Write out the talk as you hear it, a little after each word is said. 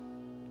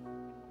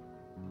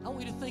I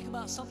want you to think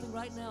about something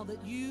right now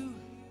that you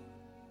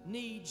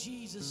need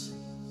Jesus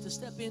to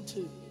step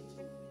into.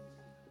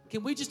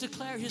 Can we just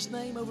declare His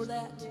name over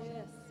that?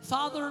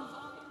 Father,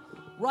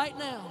 right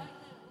now,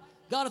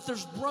 God, if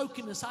there's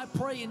brokenness, I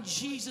pray in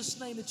Jesus'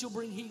 name that you'll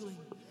bring healing.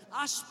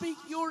 I speak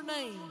your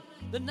name,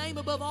 the name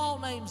above all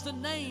names, the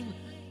name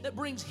that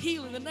brings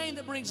healing, the name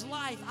that brings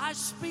life. I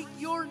speak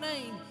your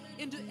name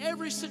into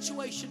every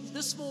situation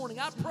this morning.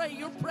 I pray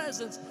your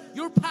presence,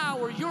 your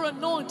power, your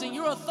anointing,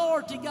 your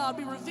authority, God,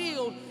 be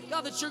revealed.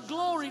 God, that your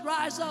glory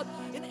rise up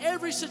in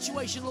every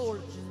situation,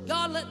 Lord.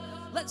 God,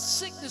 let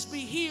sickness be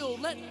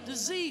healed. Let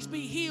disease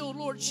be healed,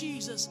 Lord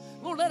Jesus.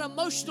 Lord, let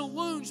emotional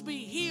wounds be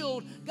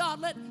healed.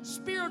 God, let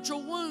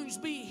spiritual wounds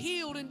be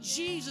healed in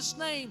Jesus'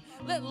 name.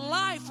 Let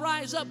life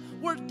rise up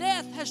where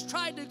death has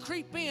tried to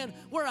creep in,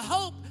 where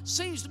hope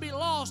seems to be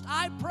lost.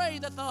 I pray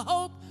that the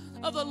hope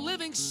of the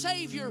living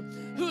Savior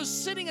who is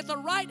sitting at the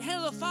right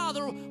hand of the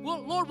Father,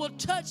 Lord, will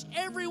touch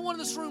everyone in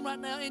this room right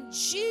now. In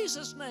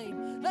Jesus'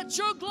 name, let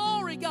your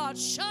glory, God,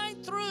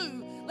 shine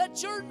through.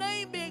 Let your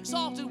name be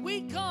exalted.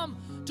 We come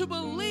to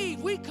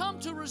believe. We come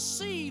to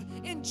receive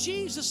in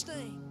Jesus'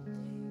 name.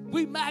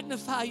 We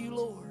magnify you,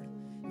 Lord.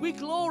 We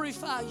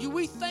glorify you.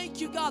 We thank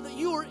you, God, that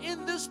you are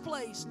in this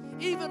place,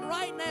 even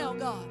right now,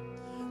 God.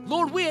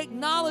 Lord, we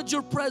acknowledge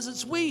your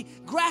presence. We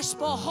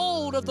grasp a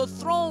hold of the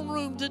throne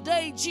room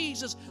today,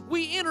 Jesus.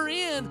 We enter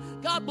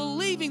in, God,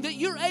 believing that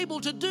you're able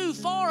to do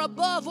far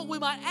above what we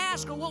might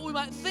ask or what we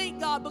might think,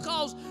 God,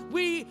 because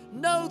we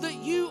know that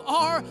you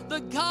are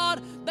the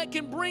God that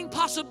can bring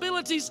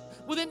possibilities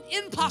within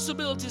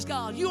impossibilities,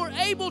 God. You are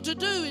able to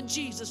do in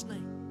Jesus'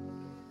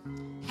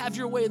 name. Have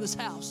your way in this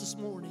house this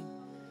morning.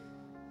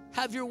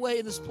 Have your way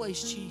in this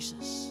place,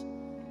 Jesus.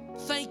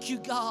 Thank you,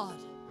 God,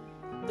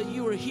 that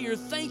you are here.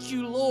 Thank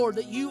you, Lord,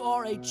 that you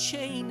are a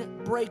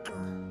chain breaker.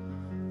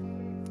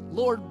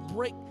 Lord,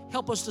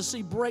 help us to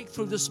see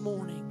breakthrough this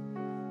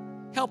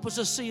morning. Help us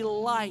to see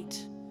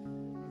light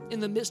in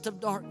the midst of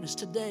darkness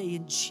today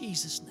in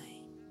Jesus'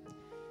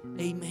 name.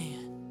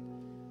 Amen.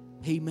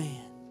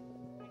 Amen.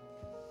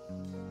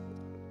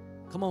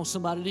 Come on,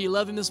 somebody. Do you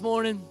love him this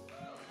morning?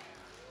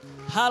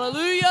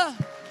 Hallelujah.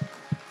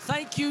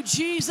 Thank you,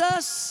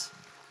 Jesus.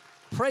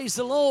 Praise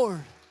the Lord.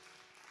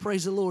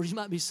 Praise the Lord. You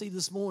might be seated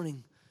this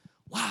morning.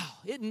 Wow,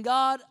 isn't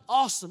God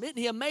awesome? Isn't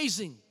He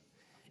amazing?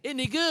 Isn't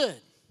He good?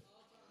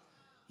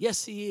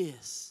 Yes, He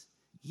is.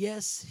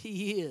 Yes,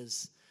 He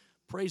is.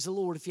 Praise the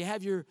Lord. If you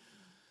have your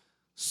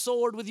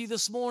sword with you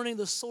this morning,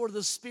 the sword of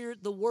the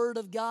Spirit, the Word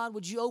of God,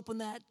 would you open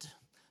that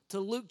to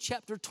Luke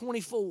chapter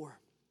 24?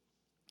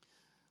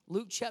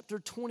 Luke chapter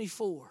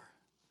 24.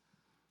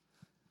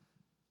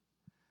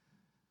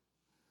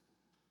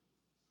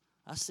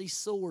 I see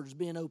swords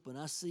being opened.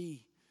 I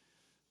see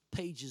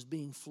pages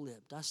being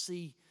flipped. I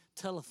see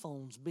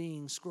telephones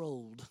being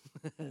scrolled.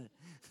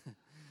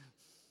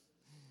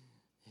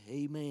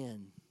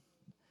 Amen.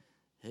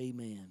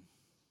 Amen.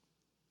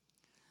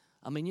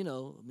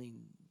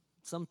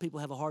 Some people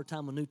have a hard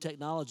time with new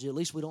technology. At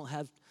least we don't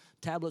have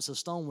tablets of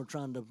stone we're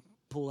trying to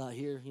pull out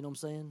here. You know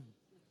what I'm saying?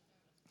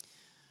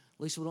 At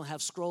least we don't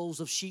have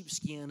scrolls of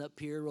sheepskin up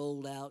here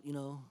rolled out, you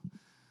know.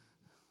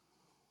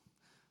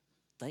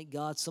 Thank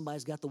God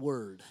somebody's got the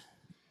word.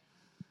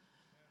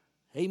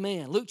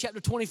 Amen. Luke chapter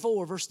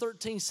 24, verse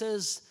 13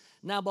 says,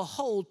 "Now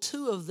behold,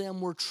 two of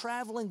them were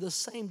traveling the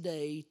same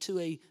day to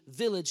a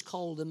village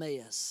called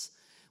Emmaus,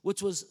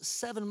 which was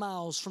 7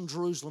 miles from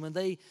Jerusalem. And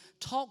they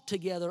talked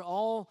together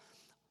of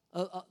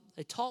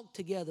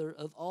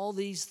all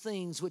these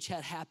things which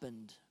had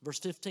happened." Verse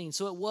 15,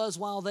 "So it was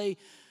while they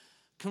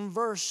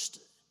conversed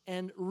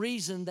and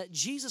reasoned that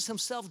Jesus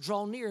himself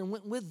drew near and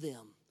went with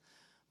them.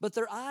 But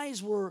their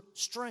eyes were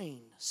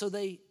strained, so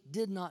they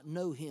did not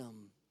know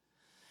him.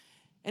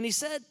 And he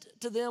said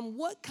to them,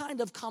 'What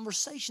kind of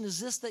conversation is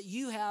this that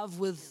you have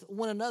with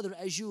one another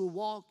as you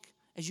walk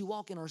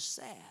and are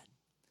sad?'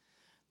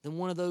 Then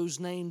one of those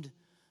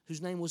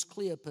whose name was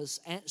Cleopas,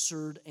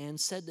 answered and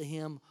said to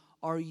him,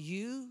 'Are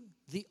you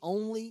the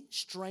only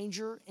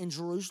stranger in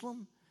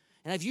Jerusalem?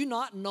 And have you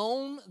not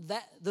known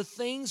that the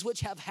things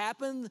which have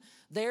happened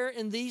there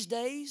in these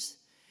days?'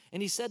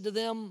 And he said to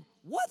them,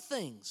 'What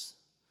things?'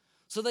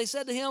 So they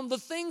said to him, 'The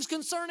things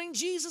concerning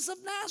Jesus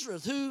of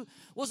Nazareth, who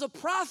was a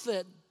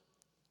prophet.'"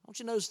 I want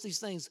you to notice these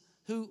things.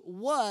 "Who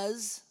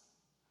was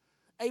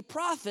a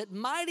prophet,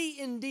 mighty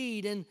in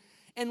deed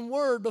and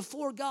word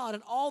before God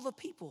and all the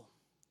people.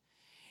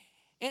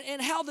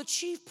 And how the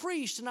chief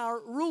priests and our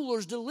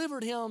rulers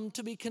delivered him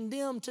to be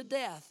condemned to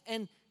death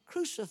and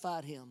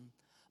crucified him.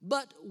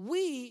 But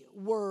we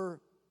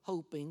were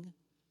hoping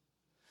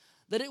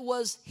that it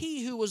was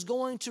he who was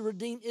going to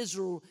redeem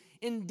Israel.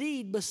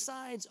 Indeed,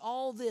 besides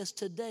all this,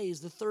 today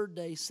is the third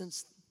day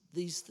since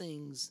these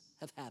things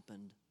have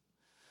happened."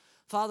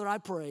 Father, I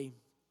pray,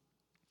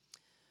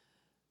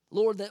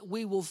 Lord, that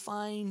we will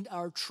find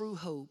our true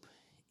hope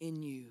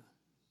in you.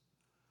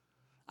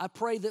 I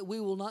pray that we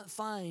will not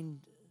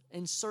find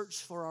and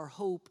search for our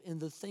hope in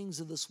the things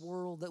of this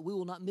world, that we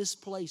will not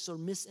misplace or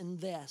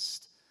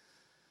misinvest,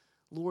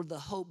 Lord, the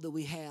hope that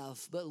we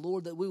have, but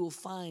Lord, that we will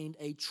find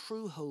a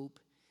true hope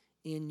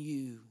in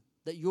you,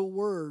 that your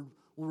word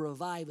will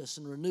revive us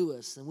and renew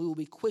us, and we will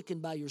be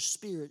quickened by your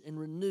Spirit and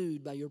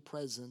renewed by your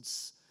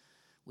presence.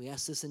 We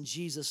ask this in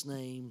Jesus'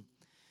 name.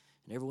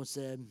 And everyone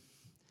said,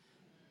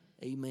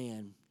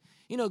 amen.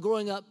 You know,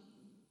 growing up,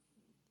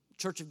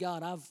 Church of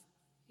God, I've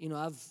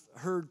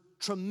heard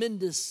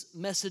tremendous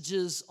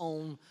messages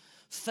on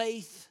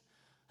faith.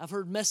 I've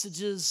heard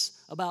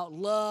messages about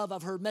love.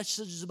 I've heard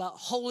messages about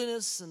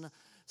holiness and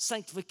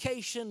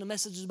sanctification, the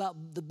messages about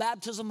the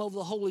baptism of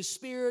the Holy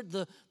Spirit,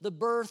 the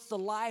birth, the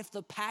life,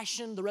 the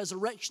passion, the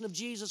resurrection of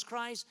Jesus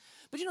Christ.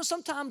 But you know,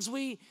 sometimes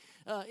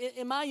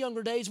in my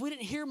younger days, we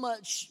didn't hear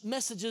much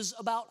messages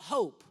about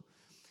hope.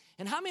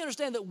 And how many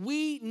understand that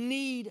we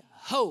need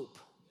hope?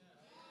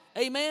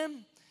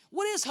 Amen?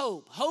 What is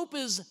hope? Hope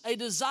is a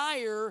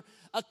desire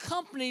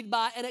accompanied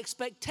by an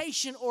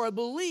expectation or a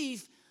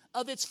belief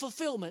of its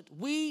fulfillment.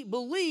 We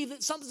believe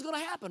that something's going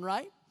to happen,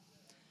 right?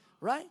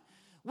 Right?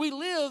 We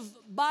live,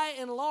 by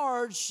and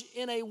large,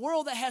 in a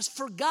world that has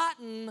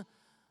forgotten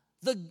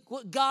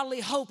what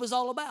godly hope is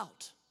all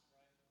about.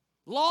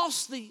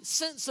 Lost the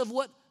sense of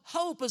what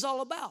hope is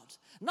all about.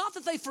 Not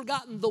that they've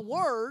forgotten the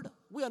word.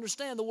 We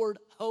understand the word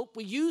hope.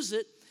 We use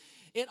it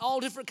in all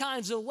different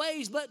kinds of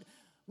ways, but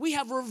we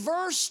have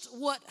reversed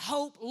what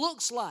hope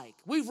looks like.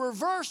 We've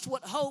reversed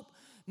what hope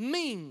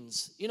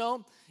means. You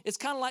know, it's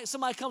kind of like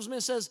somebody comes to me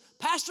and says,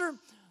 Pastor,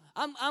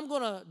 I'm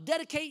going to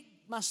dedicate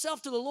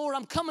myself to the Lord.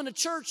 I'm coming to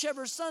church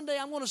every Sunday.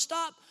 I'm going to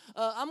stop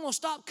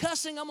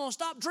cussing. I'm going to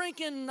stop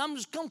drinking. I'm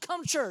just going to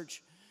come to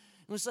church.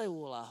 And we say,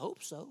 well, I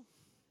hope so.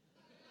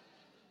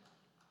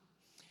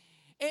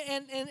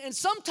 And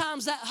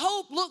sometimes that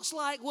hope looks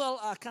like, well,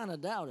 I kind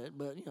of doubt it,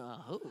 but, I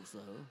hope so.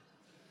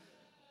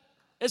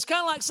 It's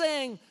kind of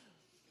like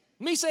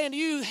me saying to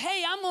you,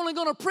 hey, I'm only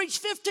going to preach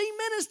 15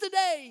 minutes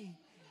today.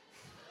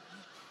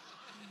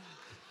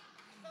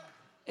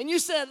 And you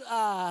said,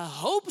 I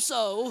hope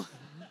so,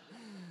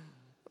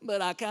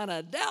 but I kind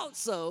of doubt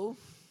so,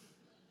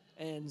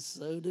 and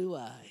so do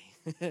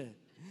I.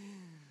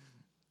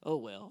 Oh,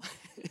 well.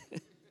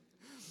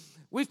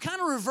 We've kind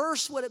of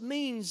reversed what it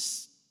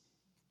means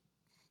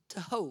to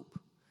hope.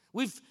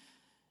 We've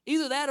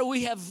either that or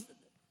we have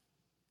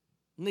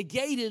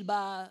negated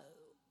by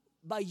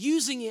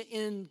using it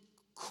in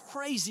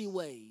crazy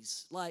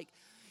ways. Like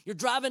you're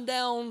driving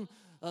down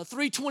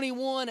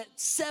 321 at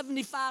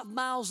 75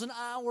 miles an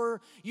hour.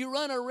 You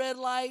run a red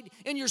light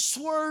and you're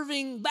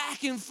swerving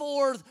back and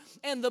forth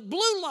and the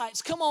blue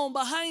lights come on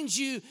behind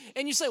you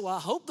and you say, well, I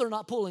hope they're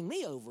not pulling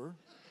me over.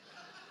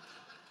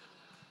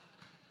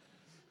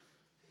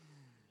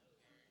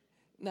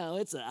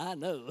 No, I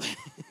know.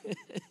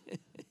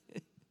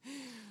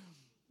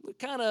 We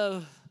kind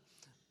of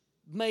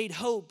made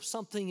hope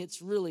something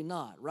it's really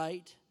not,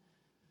 right?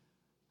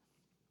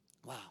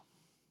 Wow.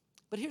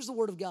 But here's the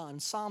word of God in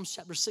Psalms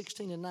chapter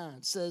 16 and 9.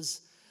 It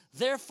says,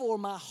 therefore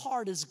my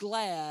heart is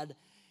glad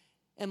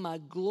and my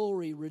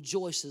glory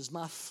rejoices.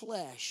 My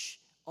flesh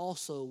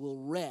also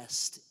will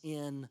rest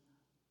in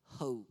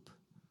hope.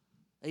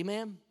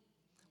 Amen?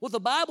 What the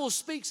Bible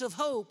speaks of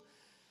hope,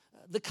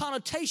 the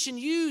connotation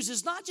used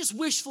is not just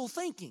wishful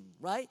thinking,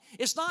 right?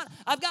 It's not,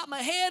 I've got my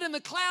head in the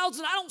clouds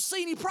and I don't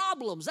see any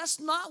problems. That's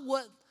not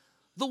what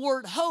the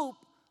word hope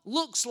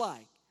looks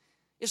like.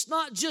 It's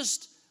not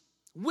just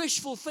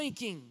wishful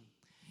thinking.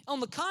 On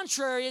the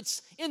contrary,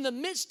 it's in the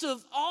midst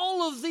of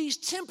all of these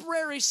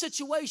temporary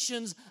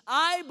situations,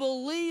 I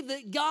believe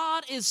that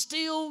God is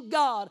still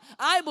God.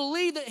 I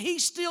believe that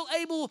He's still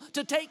able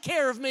to take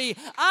care of me.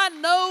 I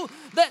know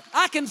that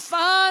I can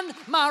find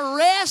my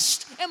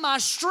rest and my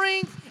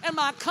strength and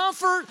my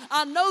comfort.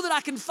 I know that I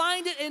can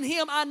find it in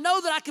Him. I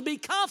know that I can be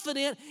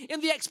confident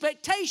in the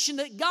expectation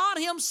that God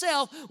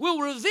Himself will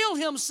reveal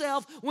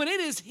Himself when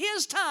it is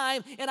His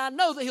time, and I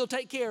know that He'll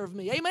take care of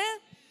me. Amen?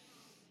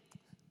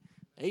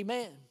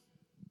 Amen.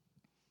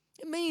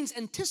 It means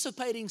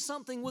anticipating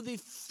something with the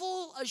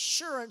full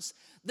assurance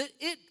that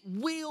it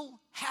will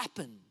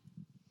happen.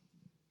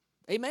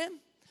 Amen?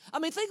 I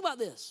mean, think about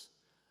this.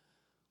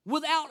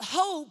 Without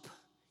hope,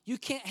 you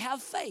can't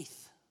have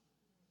faith.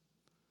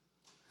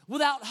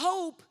 Without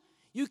hope,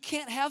 you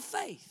can't have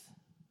faith.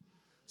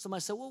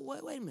 Somebody said, well,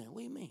 wait a minute.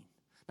 What do you mean?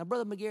 Now,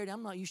 Brother McGarity,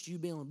 I'm not used to you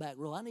being on the back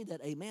row. I need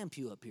that amen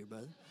pew up here,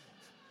 brother.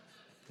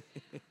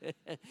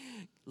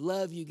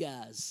 Love you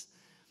guys.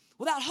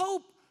 Without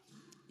hope,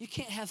 you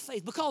can't have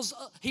faith. Because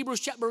Hebrews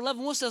chapter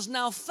 11 says,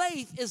 now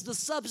faith is the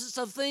substance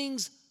of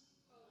things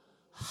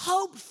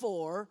hoped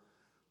for,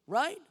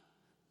 right?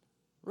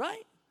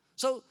 Right?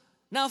 So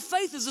now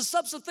faith is the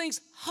substance of things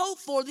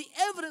hoped for, the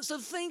evidence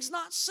of things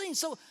not seen.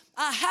 So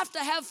I have to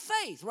have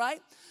faith,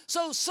 right?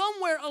 So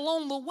somewhere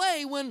along the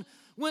way,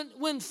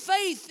 when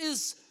faith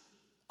is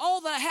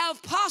all that I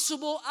have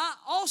possible, I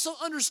also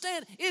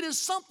understand it is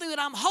something that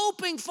I'm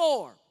hoping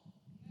for.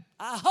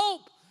 I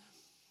hope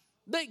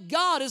that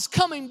God is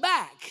coming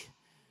back.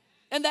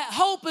 And that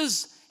hope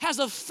has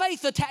a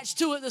faith attached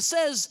to it that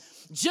says,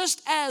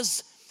 just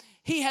as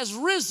He has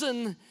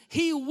risen,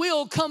 He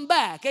will come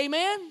back.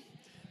 Amen?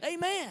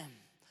 Amen.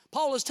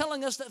 Paul is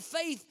telling us that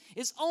faith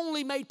is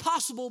only made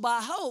possible by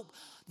hope.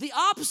 the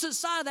opposite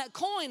side of that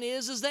coin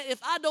is that if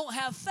I don't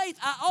have faith,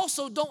 I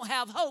also don't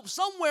have hope.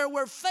 Somewhere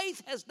where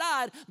faith has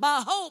died,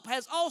 my hope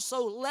has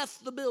also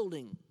left the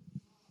building.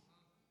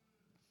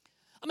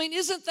 I mean,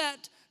 isn't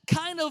that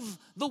kind of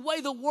the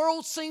way the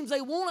world seems? They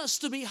want us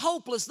to be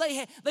hopeless.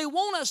 They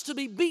want us to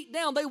be beat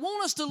down. They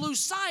want us to lose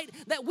sight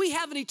that we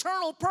have an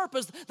eternal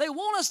purpose. They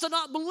want us to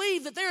not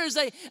believe that there is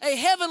a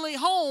heavenly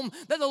home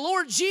that the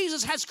Lord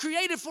Jesus has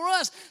created for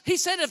us. He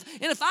said,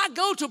 if I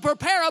go to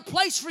prepare a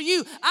place for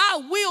you,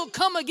 I will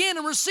come again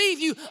and receive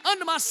you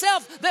unto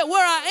myself, that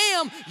where I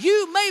am,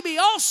 you may be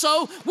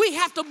also. We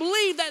have to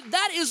believe that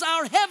that is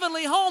our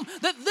heavenly home,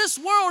 that this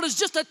world is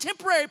just a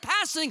temporary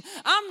passing.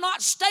 I'm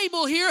not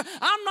stable here.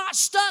 I'm not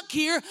stuck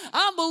here.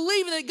 I'm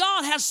believing that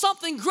God has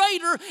something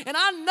greater, and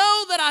I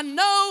know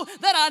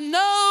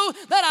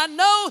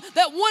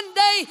that one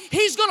day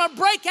He's going to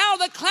break out of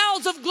the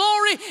clouds of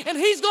glory, and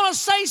He's going to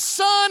say,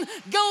 son,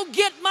 go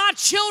get my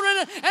children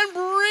and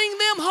bring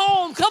them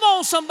home. Come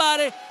on,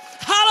 somebody.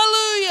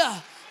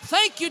 Hallelujah.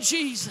 Thank you,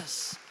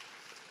 Jesus.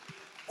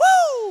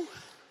 Woo!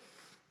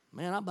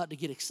 Man, I'm about to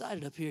get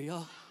excited up here,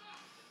 y'all.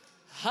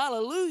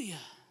 Hallelujah.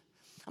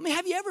 I mean,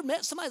 have you ever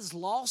met somebody that's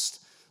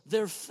lost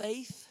their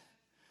faith?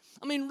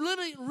 I mean,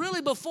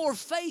 really before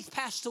faith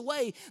passed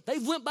away, they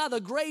went by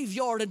the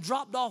graveyard and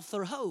dropped off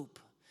their hope.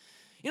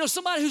 You know,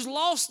 somebody who's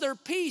lost their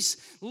peace,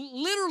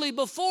 literally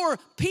before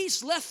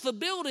peace left the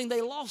building,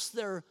 they lost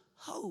their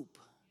hope.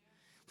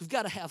 We've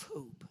got to have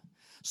hope.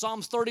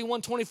 Psalms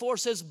 31:24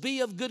 says, be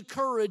of good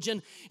courage,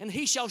 and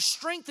He shall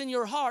strengthen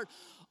your heart,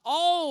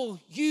 all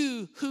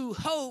you who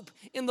hope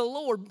in the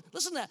Lord.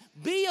 Listen to that.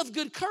 Be of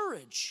good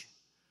courage.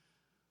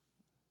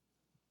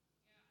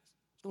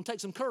 It's going to take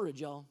some courage,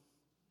 y'all.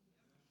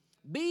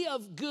 Be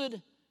of good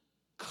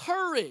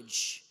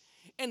courage,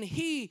 and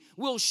He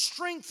will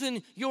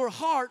strengthen your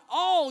heart,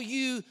 all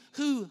you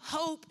who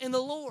hope in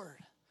the Lord.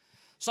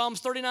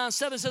 Psalms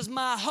 39:7 says,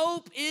 my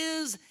hope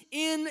is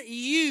in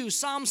you.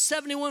 Psalm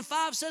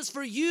 71:5 says,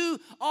 for you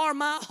are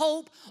my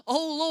hope,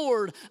 O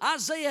Lord.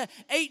 Isaiah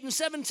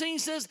 8:17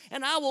 says,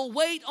 and I will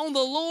wait on the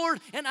Lord,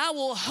 and I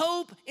will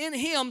hope in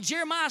Him.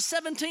 Jeremiah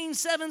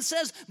 17:7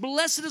 says,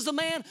 blessed is the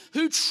man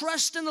who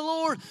trusts in the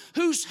Lord,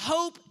 whose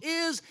hope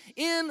is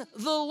in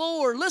the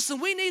Lord. Listen,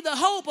 we need the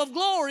hope of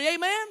glory,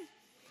 amen?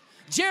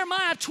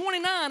 Jeremiah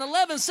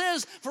 29:11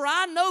 says, for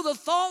I know the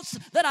thoughts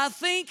that I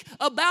think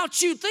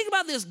about you. Think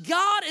about this.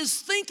 God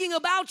is thinking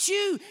about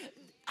you.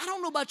 I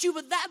don't know about you,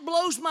 but that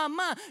blows my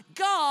mind.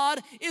 God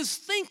is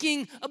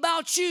thinking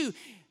about you.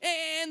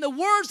 And the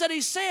words that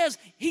He says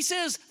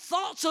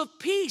thoughts of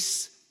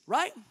peace,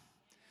 right?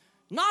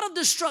 Not of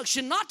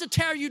destruction, not to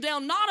tear you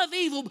down, not of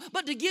evil,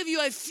 but to give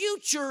you a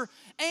future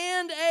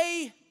and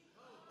a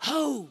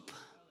hope.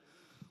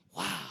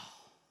 Wow.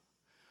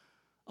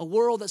 A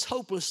world that's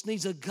hopeless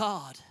needs a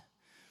God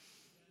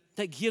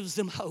that gives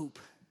them hope.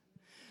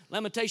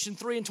 Lamentation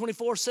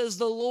 3:24 says,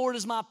 the Lord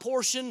is my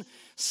portion,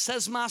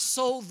 says my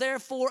soul,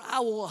 therefore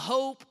I will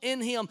hope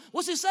in Him.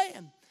 What's He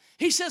saying?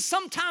 He says,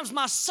 sometimes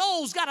my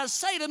soul's got to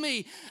say to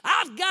me,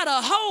 I've got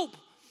to hope.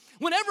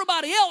 When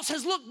everybody else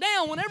has looked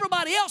down, when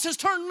everybody else has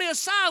turned me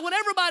aside, when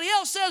everybody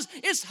else says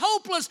it's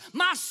hopeless,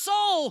 my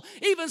soul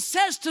even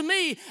says to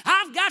me,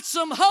 I've got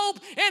some hope,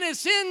 and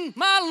it's in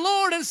my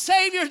Lord and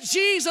Savior,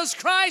 Jesus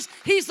Christ.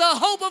 He's the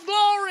hope of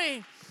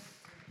glory.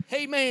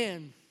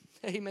 Amen.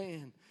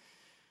 Amen.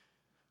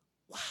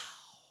 Wow.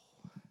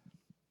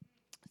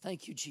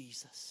 Thank you,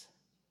 Jesus.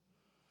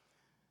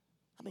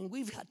 I mean,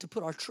 we've got to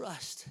put our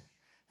trust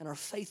and our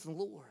faith in the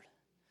Lord.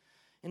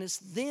 And it's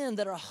then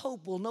that our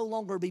hope will no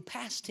longer be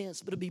past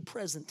tense, but it'll be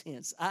present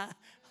tense. I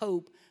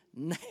hope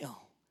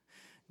now.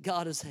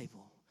 God is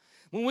able.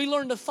 When we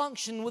learn to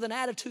function with an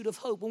attitude of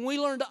hope, when we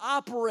learn to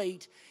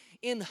operate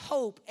in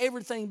hope,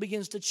 everything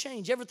begins to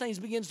change. Everything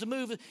begins to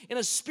move in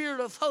a spirit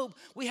of hope.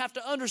 We have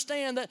to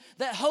understand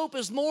that hope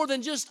is more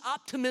than just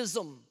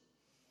optimism.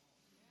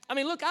 I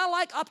mean, look, I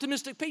like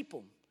optimistic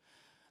people.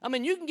 I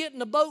mean, you can get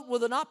in a boat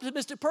with an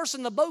optimistic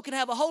person, the boat can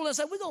have a hole in it and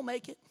say, we're going to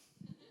make it.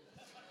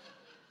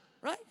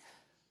 Right?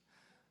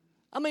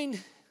 I mean,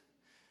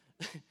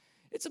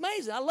 it's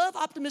amazing. I love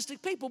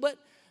optimistic people, but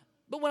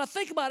when I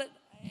think about it,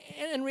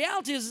 and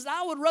reality is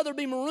I would rather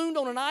be marooned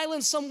on an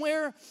island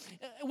somewhere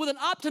with an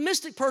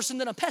optimistic person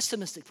than a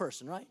pessimistic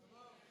person, right?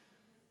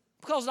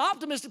 Because an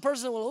optimistic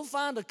person, well, we'll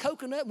find a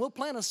coconut, we'll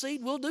plant a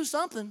seed, we'll do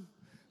something,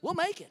 we'll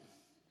make it.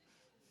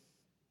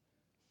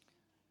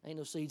 Ain't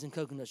no seeds in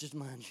coconuts, just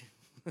mind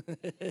you.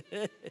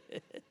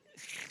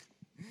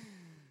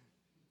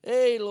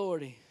 Hey,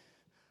 Lordy.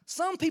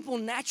 Some people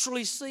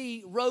naturally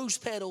see rose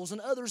petals and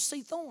others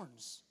see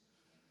thorns.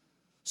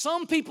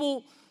 Some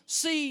people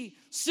see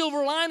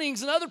silver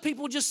linings and other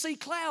people just see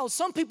clouds.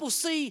 Some people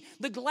see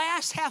the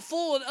glass half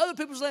full and other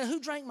people say, who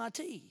drank my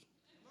tea?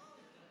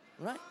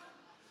 Right?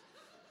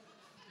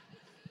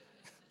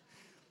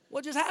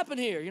 What just happened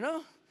here, you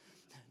know?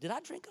 Did I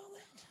drink all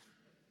that?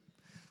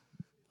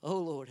 Oh,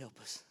 Lord, help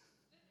us.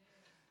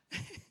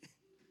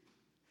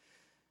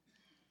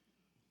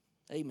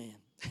 Amen.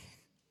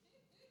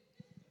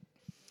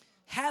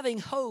 Having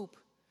hope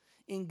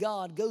in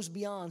God goes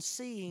beyond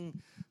seeing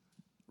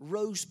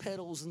rose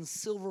petals and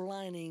silver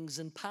linings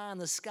and pie in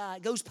the sky.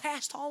 It goes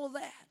past all of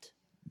that.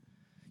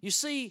 You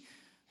see,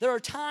 there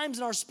are times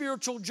in our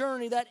spiritual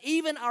journey that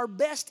even our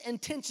best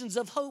intentions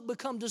of hope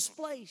become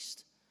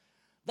displaced.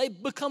 They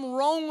become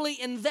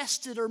wrongly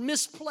invested or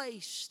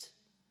misplaced.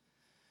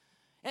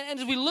 And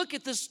as we look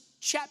at this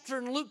chapter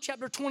in Luke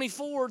chapter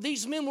 24,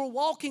 these men were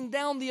walking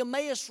down the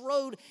Emmaus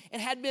road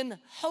and had been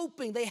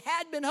hoping. They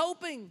had been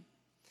hoping.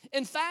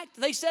 In fact,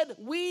 they said,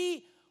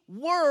 we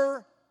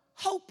were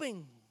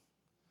hoping.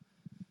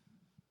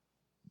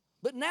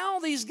 But now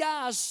these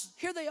guys,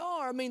 here they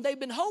are. I mean, they've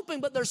been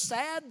hoping, but they're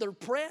sad, they're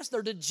pressed,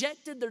 they're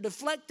dejected, they're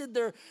deflected,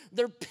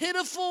 they're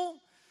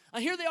pitiful.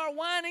 And here they are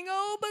whining,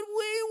 oh, but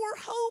we were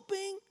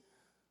hoping.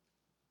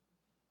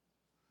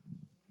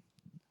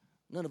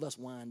 None of us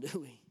whine,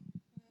 do we?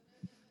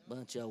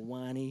 Bunch of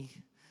whiny.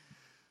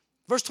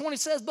 Verse 20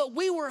 says, but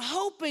we were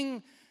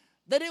hoping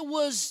that it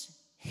was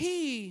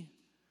He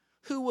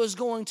who was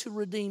going to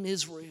redeem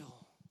Israel.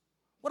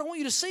 What I want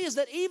you to see is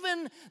that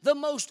even the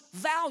most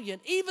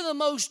valiant, even the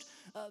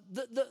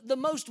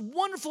most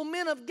wonderful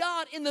men of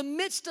God, in the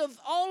midst of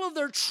all of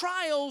their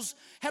trials,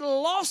 had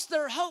lost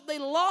their hope. They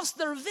lost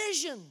their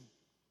vision.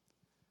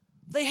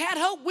 They had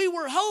hope. We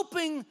were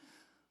hoping,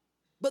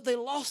 but they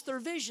lost their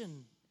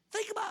vision.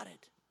 Think about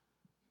it.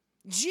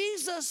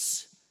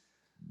 Jesus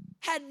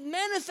had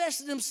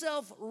manifested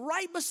Himself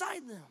right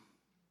beside them.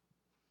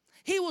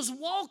 He was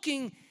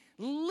walking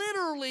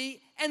literally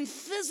and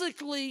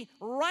physically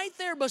right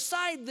there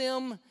beside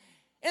them,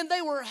 and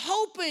they were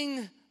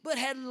hoping but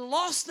had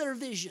lost their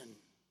vision.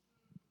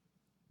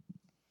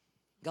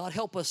 God,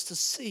 help us to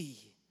see.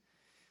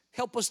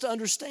 Help us to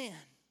understand.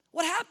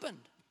 What happened?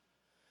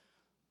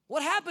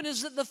 What happened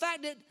is that the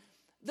fact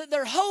that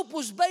their hope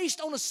was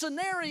based on a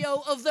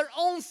scenario of their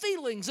own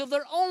feelings, of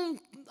their own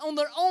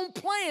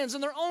plans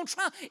and their own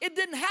trial. It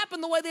didn't happen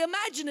the way they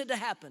imagined it to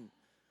happen.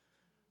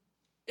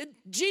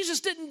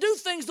 Jesus didn't do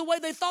things the way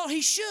they thought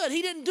He should.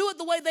 He didn't do it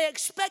the way they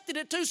expected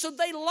it to, so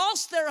they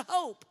lost their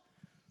hope.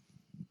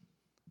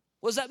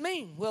 What does that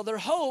mean? Well, their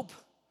hope,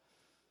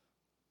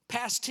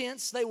 past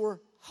tense, they were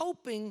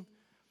hoping,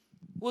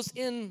 was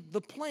in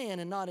the plan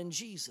and not in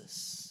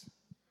Jesus.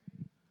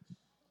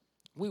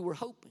 We were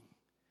hoping.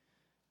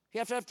 You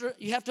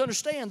have to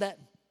understand that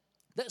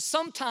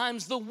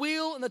sometimes the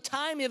will and the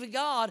timing of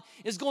God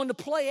is going to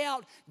play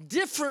out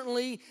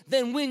differently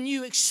than when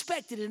you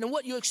expected it and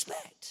what you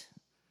expect.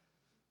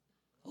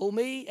 Oh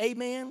me,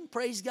 amen,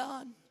 praise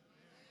God.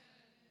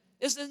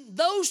 It's in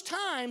those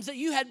times that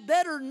you had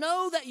better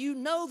know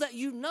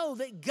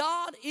that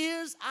God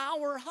is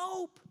our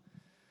hope.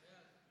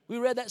 We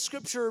read that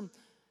scripture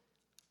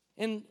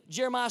in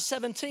Jeremiah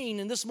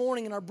 17, and this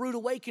morning in our Brood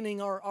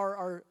Awakening,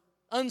 our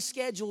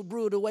unscheduled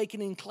Brood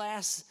Awakening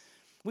class,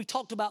 we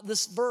talked about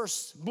this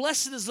verse.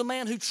 Blessed is the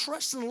man who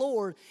trusts in the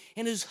Lord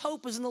and whose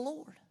hope is in the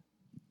Lord.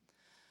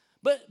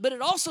 But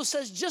it also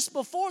says just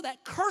before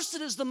that,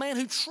 cursed is the man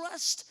who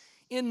trusts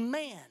in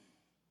man.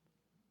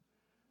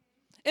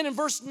 And in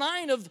verse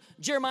 9 of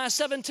Jeremiah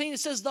 17, it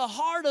says, the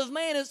heart of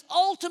man is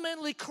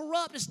ultimately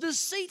corrupt. It's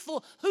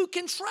deceitful. Who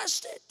can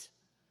trust it?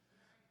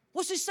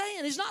 What's he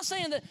saying? He's not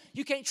saying that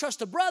you can't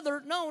trust a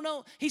brother.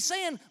 No. He's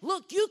saying,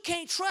 look, you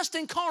can't trust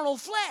in carnal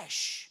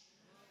flesh.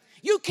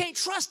 You can't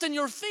trust in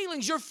your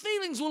feelings. Your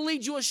feelings will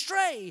lead you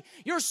astray.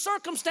 Your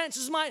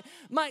circumstances might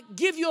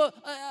give you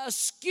a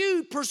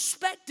skewed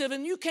perspective,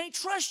 and you can't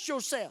trust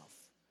yourself.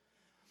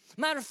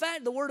 Matter of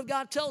fact, the Word of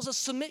God tells us,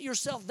 submit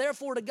yourself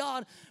therefore to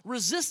God,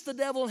 resist the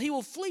devil, and he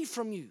will flee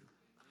from you.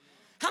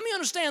 How many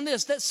understand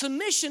this? That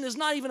submission is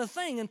not even a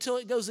thing until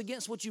it goes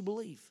against what you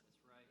believe.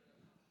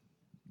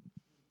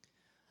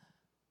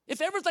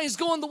 If everything's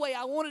going the way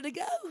I want it to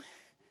go,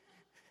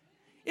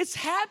 it's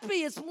happy,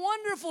 it's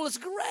wonderful, it's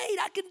great,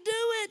 I can do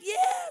it,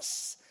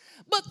 yes.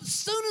 But as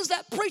soon as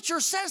that preacher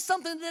says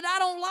something that I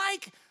don't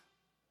like,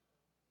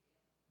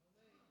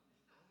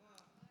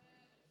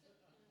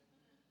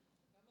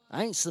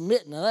 I ain't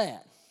submitting to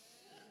that,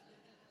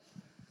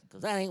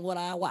 because that ain't what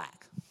I like.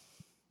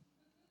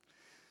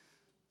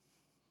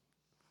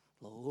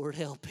 Lord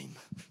help him.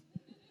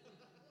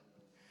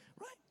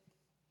 Right?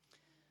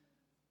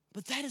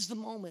 But that is the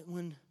moment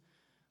when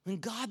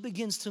God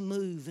begins to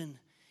move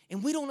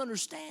and we don't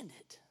understand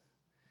it.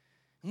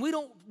 And we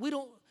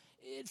don't,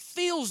 it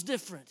feels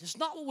different. It's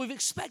not what we've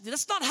expected.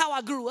 That's not how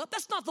I grew up.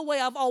 That's not the way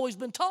I've always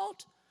been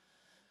taught.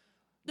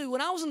 Dude,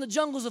 when I was in the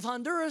jungles of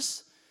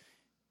Honduras,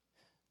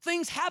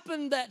 things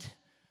happened that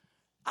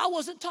I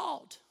wasn't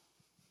taught.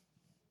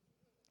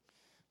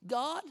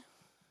 God,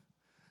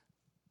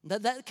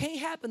 that can't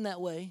happen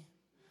that way.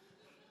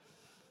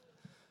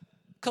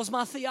 Because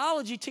my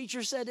theology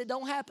teacher said it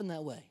don't happen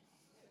that way.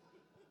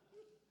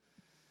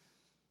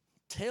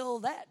 Tell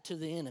that to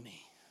the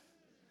enemy.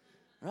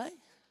 Right?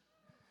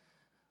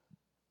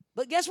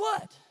 But guess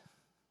what?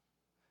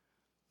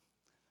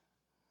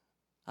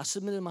 I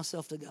submitted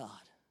myself to God.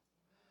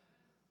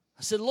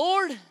 I said,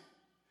 Lord,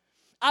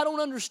 I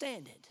don't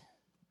understand it.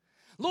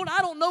 Lord,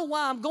 I don't know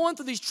why I'm going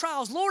through these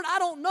trials. Lord, I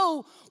don't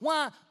know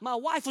why my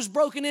wife was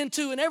broken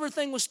into and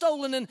everything was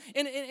stolen and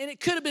it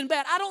could have been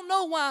bad. I don't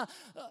know why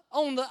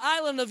on the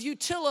island of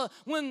Utila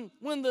when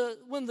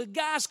the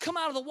guys come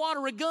out of the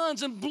water with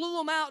guns and blew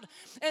them out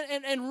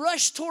and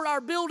rushed toward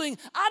our building.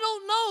 I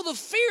don't know the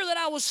fear that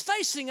I was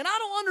facing, and I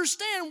don't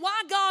understand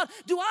why, God,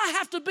 do I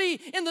have to be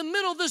in the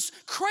middle of this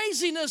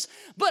craziness.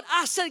 But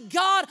I said,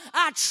 God,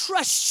 I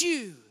trust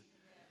you.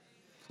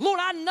 Lord,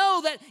 I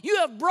know that you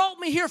have brought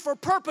me here for a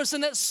purpose,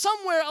 and that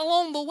somewhere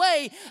along the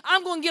way,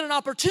 I'm going to get an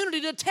opportunity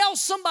to tell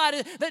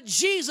somebody that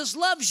Jesus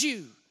loves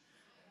you.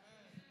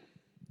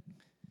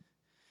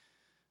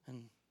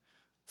 And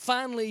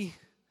finally,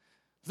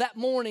 that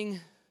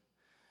morning,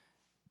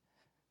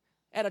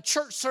 at a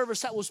church service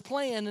that was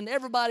planned, and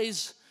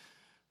everybody's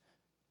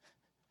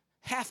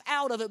half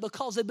out of it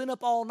because they've been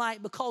up all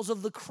night because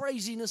of the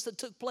craziness that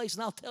took place.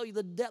 And I'll tell you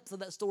the depth of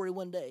that story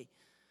one day.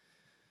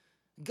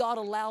 God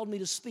allowed me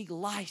to speak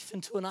life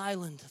into an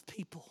island of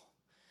people.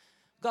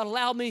 God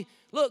allowed me,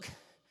 look,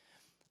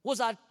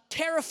 was I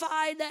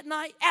terrified that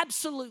night?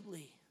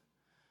 Absolutely.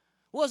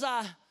 Was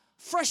I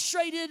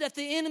frustrated at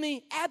the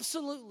enemy?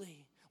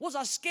 Absolutely. Was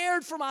I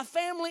scared for my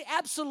family?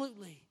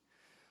 Absolutely.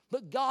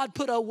 But God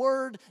put a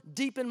word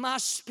deep in my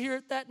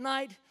spirit that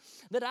night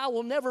that I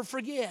will never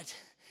forget.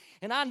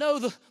 And I know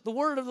the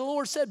word of the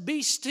Lord said,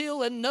 be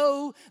still and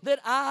know that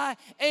I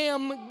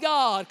am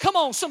God. Come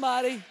on,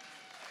 somebody.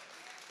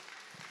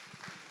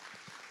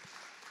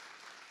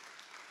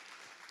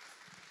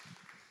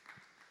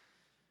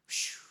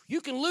 You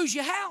can lose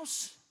your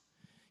house.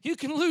 You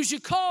can lose your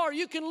car.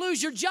 You can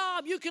lose your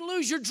job. You can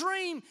lose your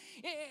dream.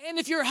 And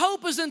if your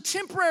hope is in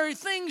temporary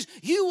things,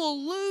 you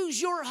will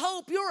lose your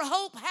hope. Your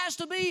hope has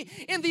to be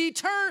in the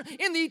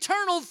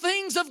eternal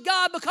things of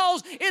God,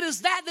 because it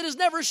is that is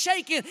never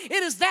shaken.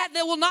 It is that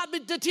will not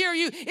deter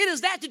you. It is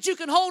that you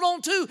can hold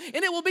on to,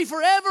 and it will be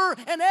forever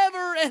and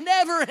ever and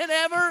ever and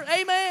ever.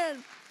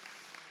 Amen.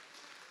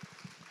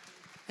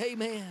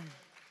 Amen.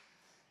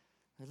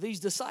 These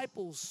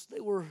disciples,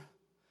 they were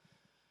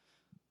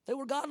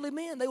godly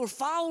men. They were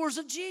followers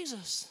of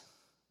Jesus.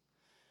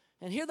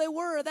 And here they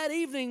were that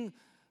evening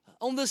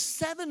on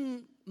this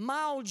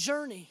 7-mile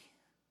journey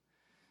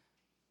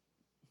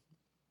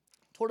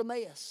toward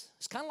Emmaus.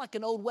 It's kind of like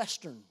an old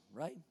Western,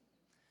 right?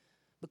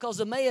 Because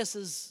Emmaus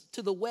is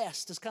to the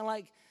west. It's kind of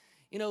like,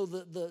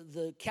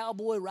 the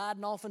cowboy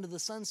riding off into the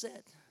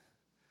sunset.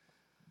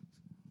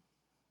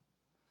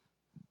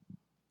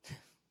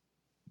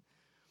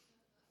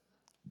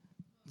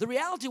 The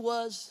reality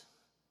was,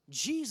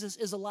 Jesus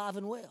is alive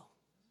and well.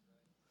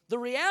 The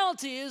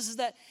reality is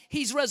that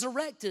he's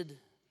resurrected.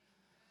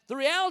 The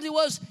reality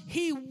was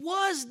he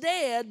was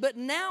dead, but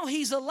now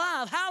he's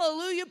alive.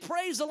 Hallelujah.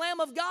 Praise the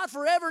Lamb of God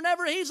forever and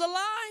ever. He's alive.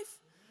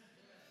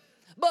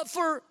 But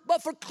for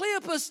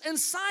Cleopas and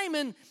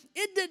Simon,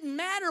 it didn't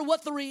matter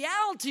what the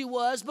reality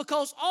was,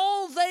 because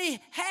all they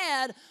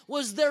had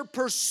was their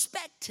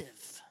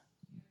perspective.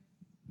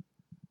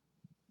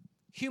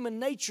 Human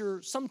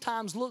nature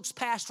sometimes looks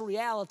past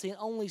reality and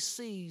only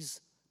sees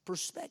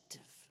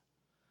perspective.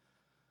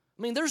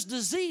 I mean, there's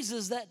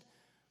diseases that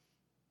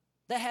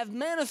have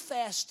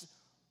manifest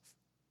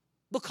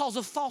because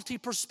of faulty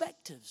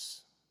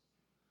perspectives.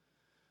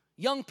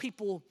 Young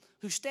people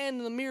who stand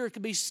in the mirror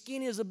could be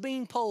skinny as a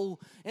beanpole,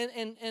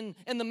 and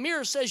the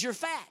mirror says you're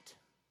fat,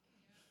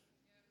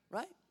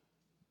 right?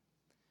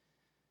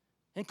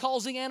 And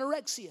causing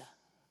anorexia.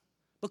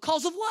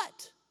 Because of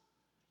what?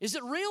 Is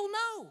it real?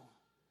 No.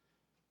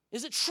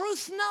 Is it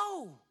truth?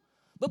 No.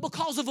 But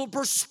because of a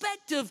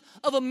perspective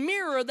of a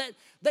mirror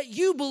that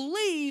you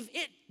believe,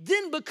 it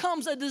then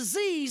becomes a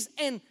disease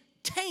and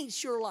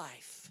taints your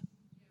life.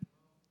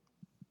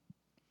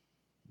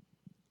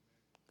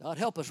 God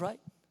help us,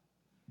 right?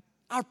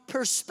 Our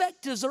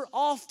perspectives are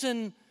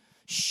often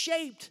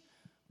shaped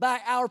by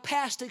our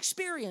past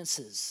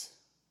experiences.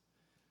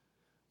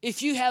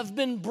 If you have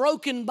been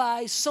broken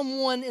by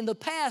someone in the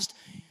past,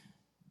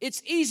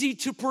 it's easy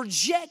to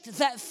project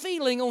that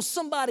feeling on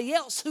somebody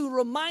else who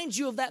reminds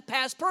you of that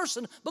past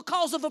person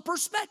because of a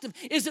perspective.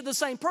 Is it the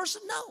same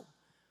person? No.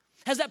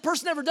 Has that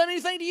person ever done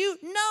anything to you?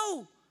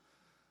 No.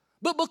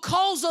 But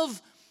because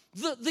of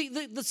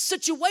the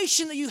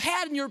situation that you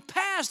had in your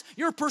past,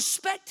 your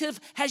perspective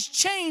has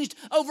changed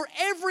over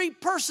every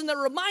person that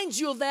reminds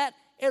you of that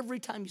every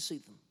time you see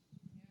them.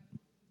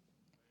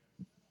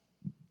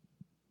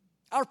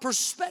 Our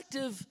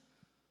perspective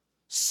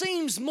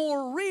seems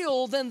more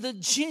real than the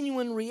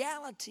genuine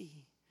reality.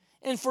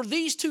 And for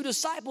these two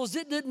disciples,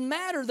 it didn't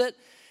matter that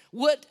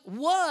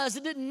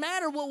it didn't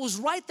matter what was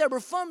right there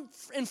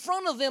in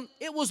front of them.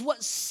 It was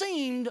what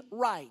seemed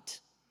right.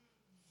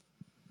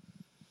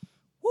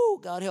 Woo,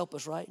 God help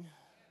us, right?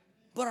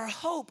 But our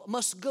hope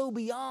must go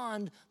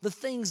beyond the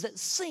things that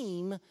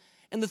seem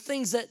and the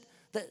things that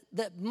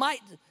might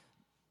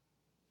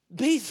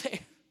be there.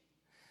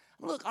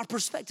 Look, our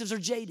perspectives are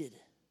jaded.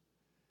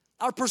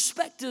 Our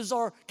perspectives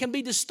can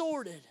be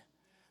distorted.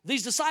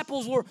 These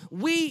disciples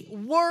we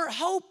were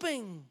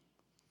hoping.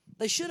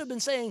 They should have been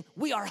saying,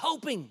 we are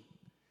hoping.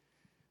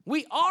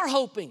 We are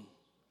hoping.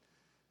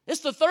 It's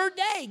the third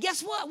day.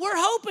 Guess what? We're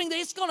hoping that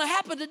it's going to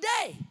happen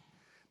today.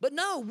 But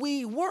no,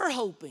 we were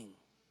hoping.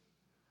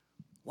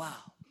 Wow.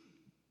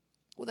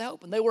 What were they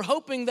hoping? They were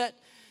hoping that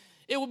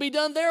it would be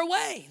done their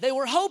way. They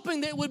were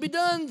hoping that it would be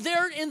done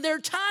in their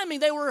timing.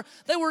 They were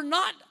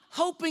not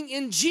hoping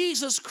in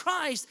Jesus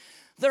Christ.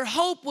 Their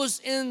hope was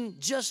in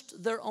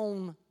just their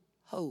own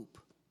hope.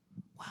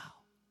 Wow.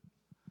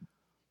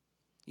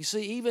 You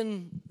see,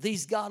 even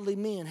these godly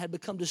men had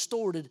become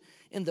distorted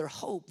in their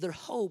hope. Their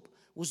hope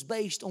was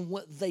based on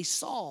what they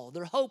saw.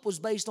 Their hope was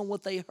based on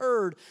what they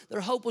heard.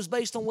 Their hope was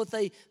based on what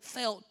they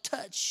felt,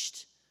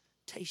 touched,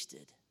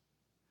 tasted.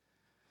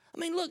 I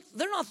mean, look,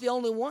 they're not the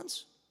only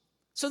ones.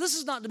 So this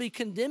is not to be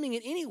condemning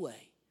in any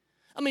way.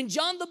 I mean,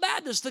 John the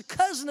Baptist, the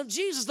cousin of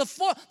Jesus, the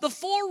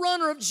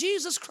forerunner of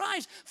Jesus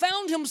Christ,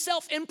 found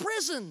himself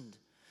imprisoned,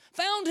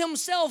 found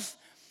himself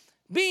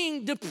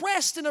being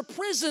depressed in a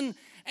prison.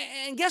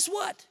 And guess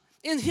what?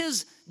 In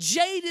his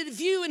jaded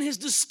view, in his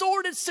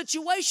distorted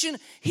situation,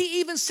 he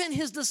even sent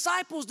his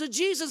disciples to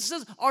Jesus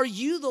and says, are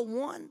you the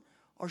one,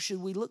 or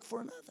should we look for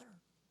another?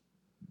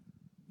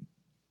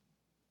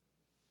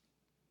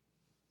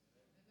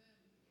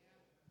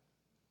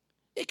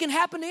 It can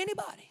happen to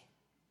anybody.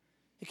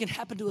 It can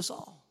happen to us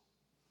all.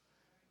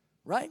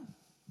 Right?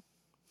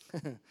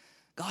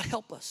 God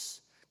help us.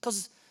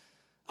 Because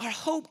our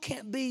hope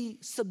can't be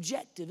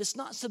subjective. It's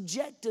not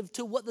subjective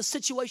to what the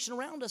situation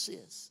around us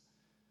is.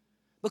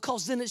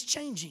 Because then it's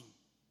changing.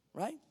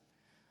 Right?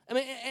 I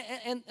mean,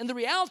 and the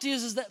reality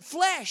is that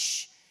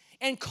flesh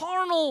and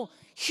carnal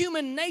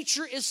human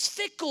nature is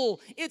fickle.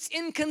 It's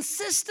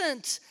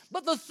inconsistent.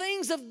 But the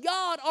things of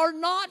God are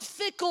not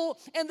fickle,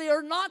 and they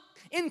are not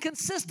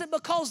inconsistent,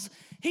 because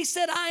he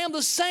said, I am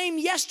the same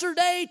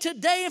yesterday,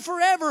 today, and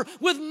forever.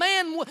 With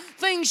man,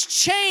 things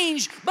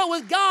change, but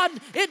with God,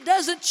 it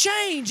doesn't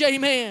change.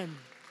 Amen.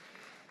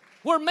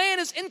 Where man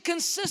is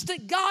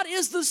inconsistent, God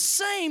is the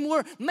same.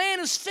 Where man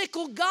is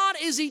fickle, God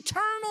is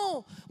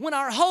eternal. When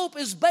our hope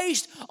is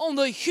based on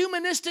the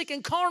humanistic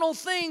and carnal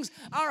things,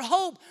 our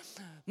hope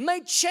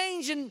may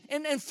change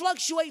and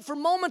fluctuate for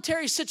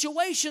momentary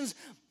situations.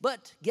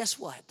 But guess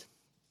what?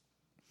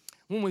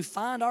 When we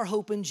find our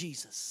hope in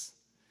Jesus,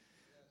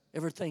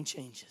 everything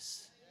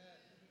changes.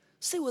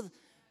 See,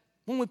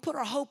 when we put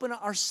our hope in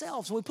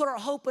ourselves, when we put our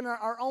hope in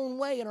our own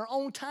way, in our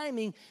own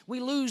timing, we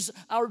lose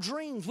our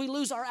dreams, we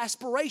lose our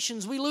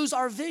aspirations, we lose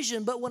our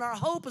vision. But when our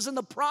hope is in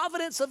the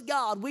providence of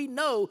God, we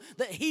know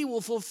that He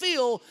will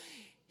fulfill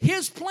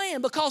His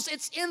plan, because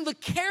it's in the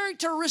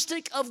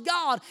characteristic of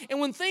God. And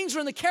when things are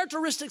in the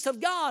characteristics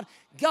of God,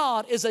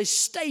 God is a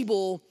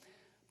stable,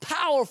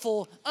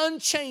 powerful,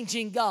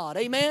 unchanging God.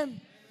 Amen?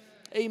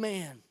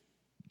 Amen.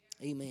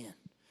 Amen.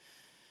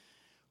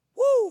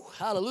 Woo!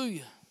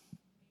 Hallelujah.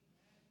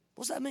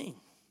 What's that mean?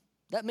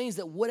 That means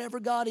that whatever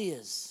God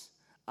is,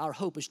 our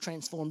hope is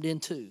transformed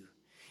into.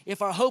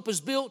 If our hope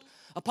is built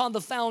upon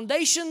the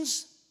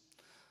foundations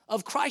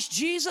of Christ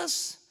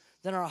Jesus,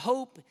 then our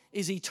hope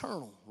is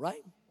eternal,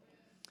 right?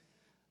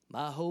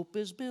 My hope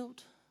is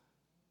built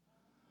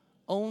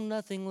on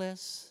nothing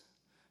less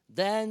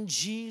than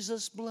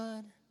Jesus'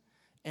 blood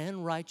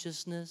and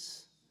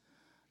righteousness.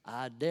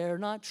 I dare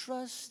not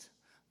trust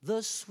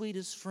the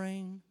sweetest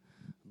frame,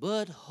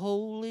 but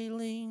wholly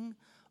lean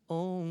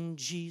on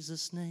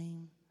Jesus'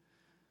 name.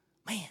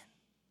 Man,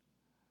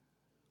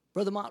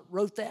 Brother Mott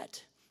wrote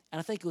that, and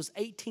I think it was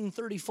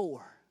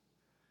 1834.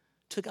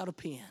 Took out a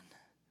pen.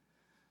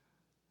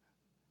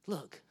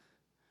 Look,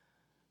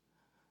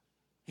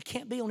 it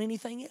can't be on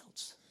anything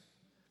else,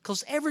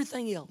 because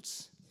everything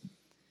else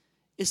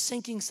is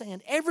sinking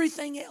sand.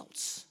 Everything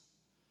else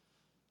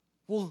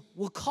will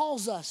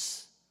cause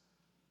us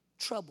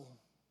trouble.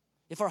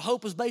 If our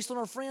hope is based on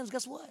our friends,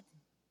 guess what?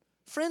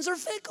 Friends are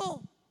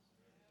fickle.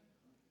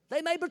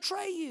 They may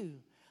betray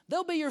you.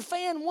 They'll be your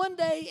fan one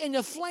day and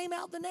you'll flame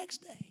out the next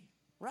day,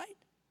 right?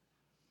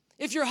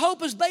 If your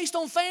hope is based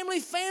on family,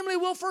 family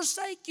will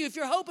forsake you. If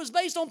your hope is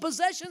based on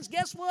possessions,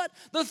 guess what?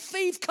 The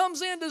thief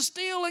comes in to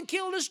steal and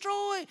kill,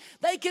 destroy.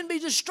 They can be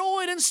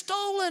destroyed and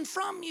stolen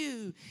from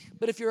you.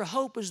 But if your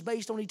hope is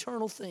based on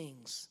eternal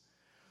things,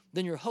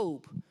 then your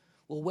hope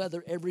will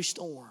weather every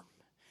storm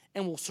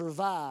and will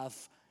survive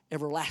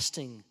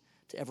everlasting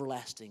to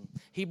everlasting.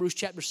 Hebrews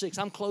chapter 6.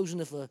 I'm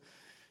closing.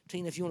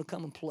 Tina, if you want to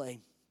come and play.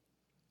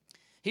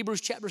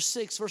 Hebrews chapter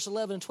 6, verse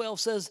 11 and 12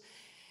 says,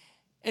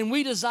 and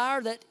we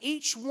desire that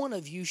each one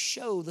of you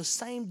show the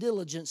same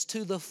diligence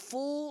to the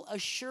full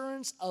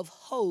assurance of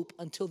hope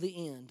until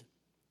the end.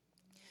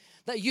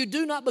 That you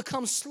do not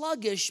become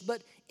sluggish,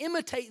 but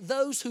imitate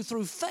those who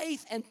through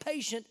faith and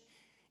patience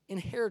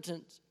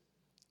inherit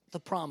the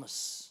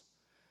promise.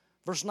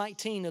 Verse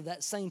 19 of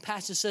that same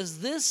passage says,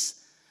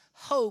 this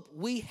hope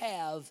we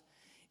have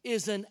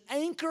is an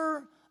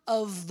anchor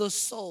of the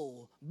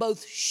soul,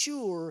 both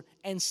sure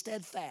and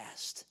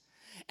steadfast,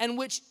 and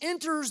which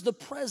enters the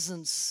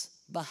presence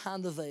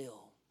behind the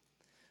veil.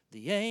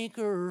 The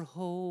anchor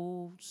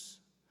holds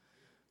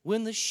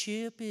when the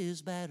ship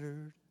is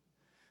battered.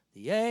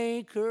 The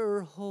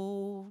anchor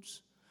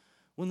holds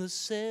when the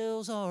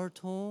sails are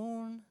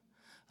torn.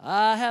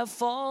 I have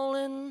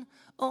fallen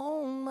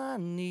on my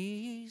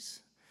knees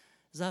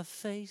as I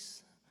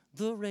face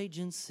the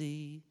raging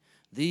sea.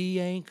 The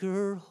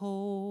anchor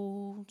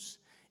holds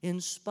in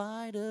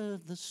spite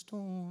of the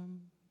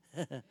storm.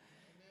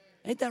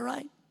 Ain't that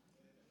right?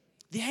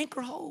 The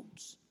anchor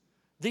holds.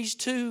 These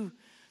two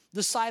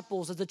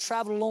disciples, as they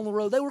traveled along the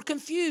road, they were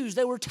confused.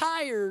 They were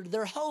tired.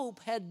 Their hope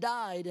had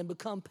died and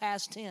become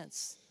past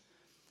tense.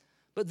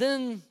 But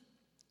then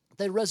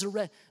the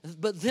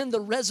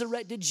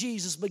resurrected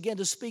Jesus began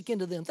to speak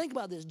into them. Think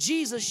about this.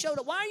 Jesus showed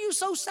up. Why are you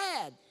so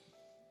sad?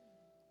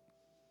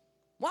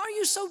 Why are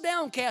you so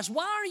downcast?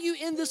 Why are you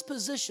in this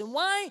position?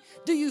 Why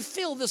do you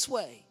feel this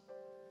way?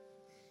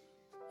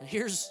 And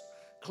here's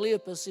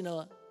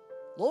Cleopas,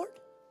 Lord,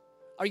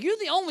 are you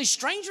the only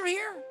stranger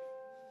here?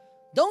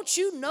 Don't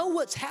you know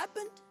what's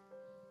happened?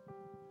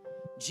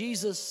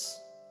 Jesus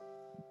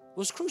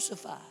was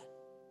crucified,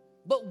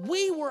 but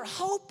we were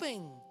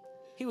hoping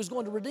he was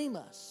going to redeem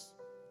us.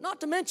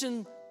 Not to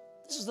mention,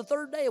 this is the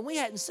third day and we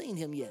hadn't seen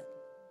him yet.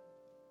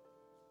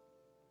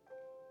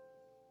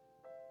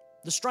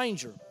 The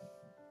stranger.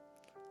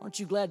 Aren't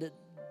you glad that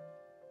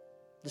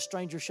the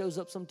stranger shows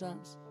up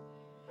sometimes?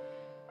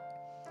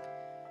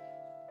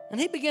 And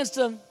he begins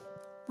to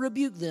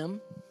rebuke them.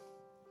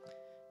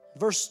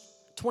 Verse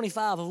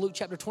 25 of Luke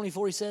chapter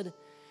 24, he said, and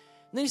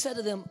then he said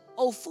to them,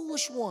 O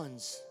foolish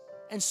ones,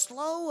 and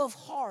slow of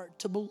heart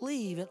to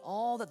believe in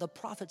all that the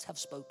prophets have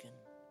spoken.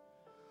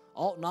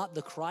 Ought not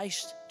the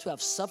Christ to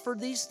have suffered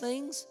these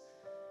things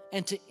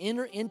and to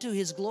enter into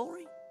his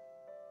glory?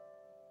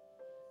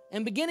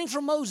 And beginning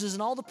from Moses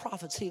and all the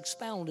prophets, he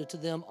expounded to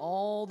them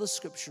all the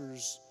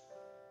scriptures,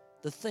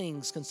 the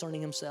things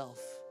concerning himself.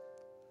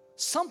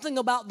 Something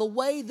about the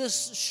way this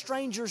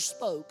stranger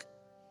spoke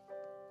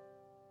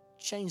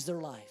changed their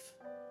life.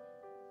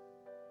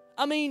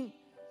 I mean,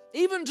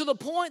 even to the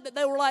point that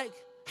they were like,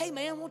 hey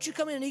man, won't you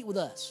come in and eat with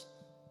us?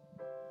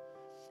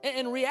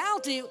 In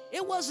reality,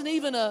 it wasn't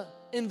even an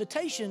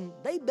invitation.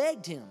 They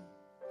begged him.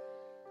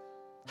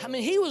 I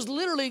mean, he was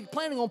literally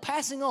planning on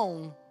passing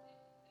on.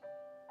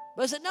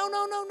 But I said, no,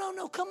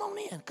 come on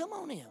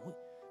in.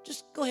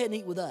 Just go ahead and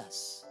eat with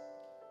us.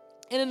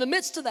 And in the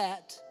midst of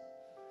that,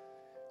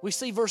 we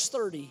see verse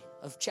 30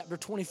 of chapter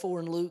 24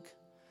 in Luke.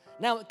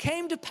 Now it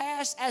came to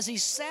pass as he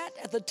sat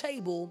at the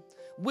table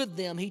with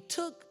them, he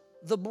took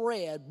the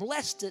bread,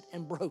 blessed it,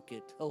 and broke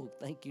it. Oh,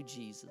 thank you,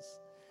 Jesus.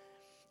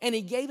 And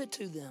he gave it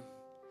to them.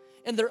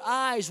 And their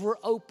eyes were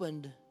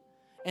opened,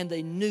 and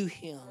they knew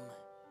him.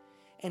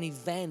 And he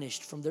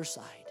vanished from their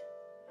sight.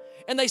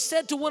 And they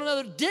said to one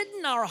another,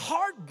 didn't our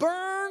heart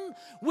burn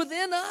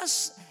within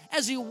us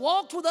as he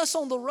walked with us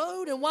on the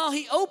road and while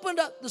he opened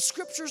up the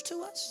scriptures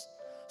to us?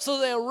 So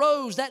they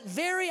arose that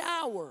very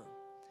hour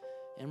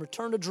and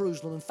returned to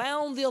Jerusalem and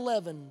found the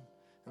 11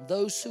 and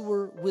those who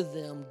were with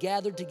them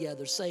gathered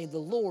together, saying, the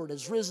Lord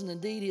has risen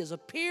indeed. He has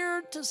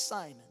appeared to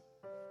Simon.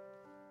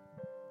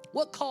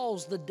 What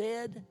caused the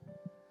dead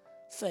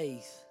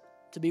faith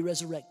to be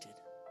resurrected?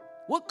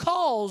 What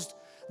caused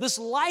this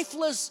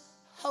lifeless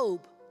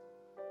hope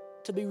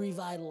to be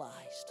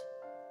revitalized?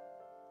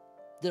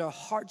 Did our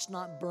hearts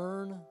not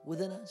burn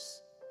within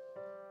us?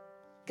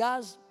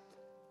 Guys,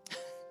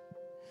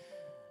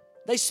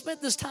 they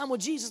spent this time with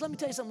Jesus. Let me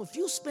tell you something. If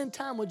you spend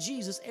time with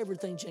Jesus,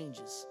 everything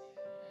changes.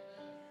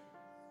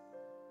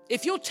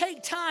 If you'll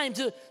take time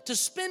to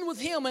spend with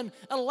him and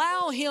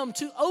allow him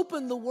to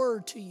open the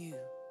word to you,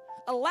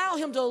 allow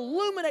him to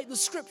illuminate the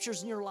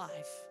scriptures in your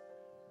life,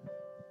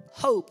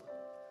 hope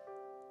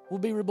will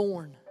be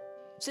reborn.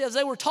 See, as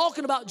they were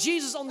talking about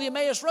Jesus on the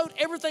Emmaus Road,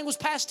 everything was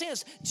past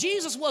tense.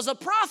 Jesus was a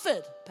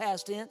prophet,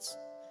 past tense.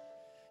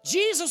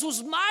 Jesus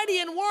was mighty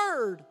in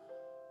word,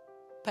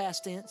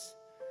 past tense.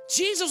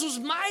 Jesus was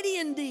mighty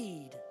in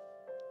deed,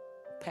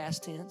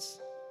 past tense.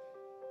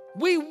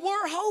 We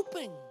were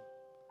hoping,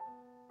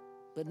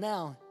 but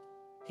now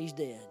he's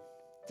dead.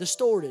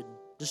 Distorted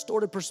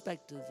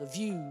perspective, a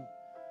view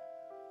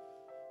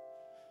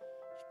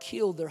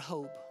killed their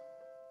hope.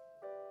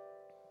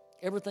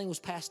 Everything was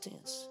past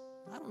tense.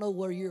 I don't know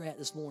where you're at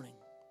this morning.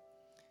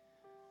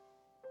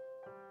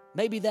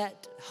 Maybe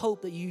that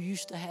hope that you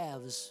used to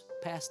have is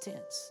past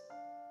tense.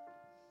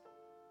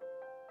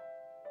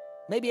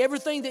 Maybe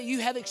everything that you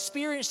have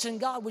experienced in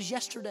God was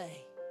yesterday.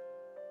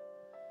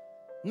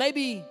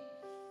 Maybe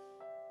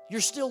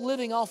you're still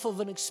living off of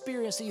an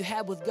experience that you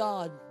had with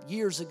God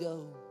years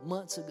ago,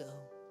 months ago.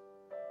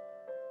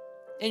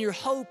 And your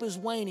hope is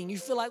waning. You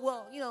feel like,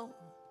 well,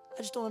 I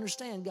just don't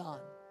understand God.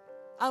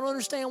 I don't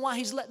understand why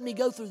he's letting me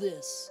go through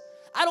this.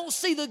 I don't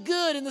see the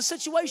good in the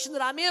situation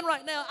that I'm in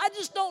right now. I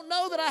just don't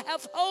know that I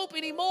have hope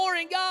anymore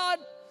in God.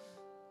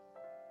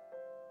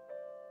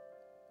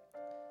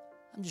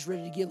 I'm just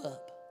ready to give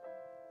up.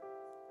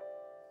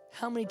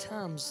 How many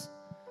times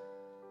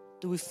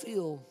do we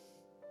feel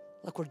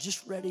like we're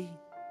just ready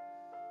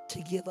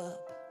to give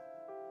up?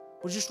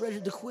 We're just ready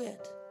to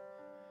quit.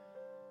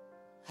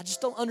 I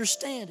just don't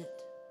understand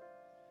it.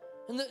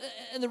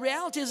 And the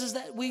reality is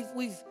that we've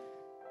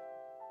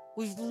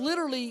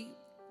literally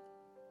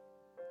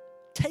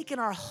taken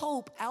our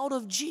hope out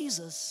of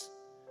Jesus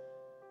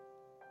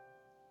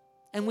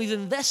and we've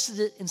invested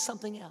it in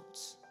something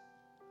else.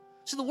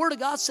 So the Word of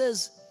God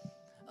says,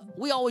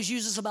 we always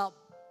use this about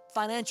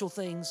financial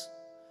things,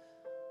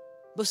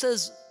 but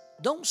says,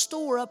 don't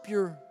store up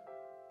your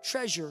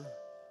treasure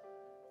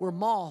where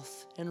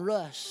moth and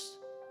rust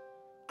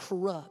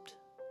corrupt,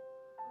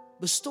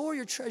 but store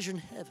your treasure in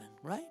heaven,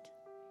 right?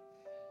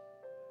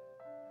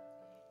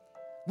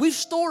 We've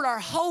stored our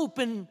hope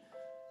in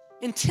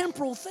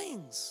temporal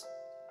things.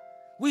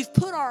 We've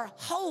put our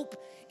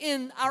hope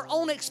in our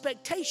own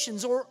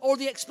expectations or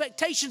the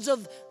expectations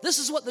of this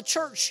is what the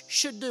church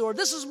should do, or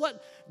this is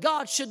what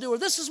God should do, or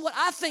this is what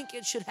I think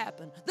it should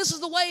happen. This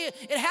is the way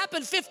it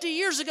happened 50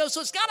 years ago,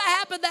 so it's got to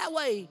happen that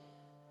way.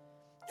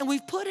 And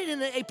we've put it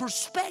in a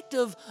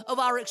perspective of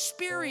our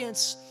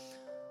experience.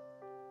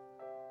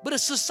 But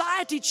as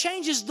society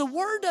changes, the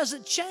word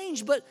doesn't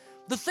change, but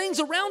the things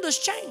around us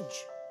change.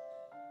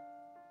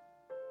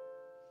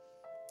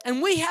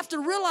 And we have to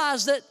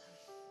realize that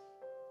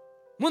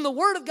when the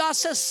Word of God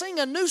says sing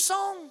a new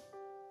song,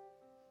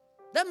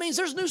 that means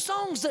there's new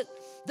songs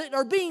that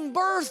are being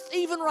birthed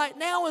even right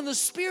now in the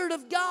Spirit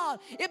of God.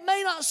 It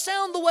may not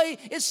sound the way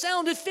it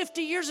sounded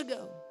 50 years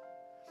ago.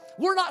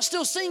 We're not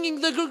still singing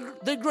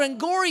the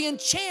Gregorian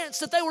chants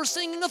that they were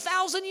singing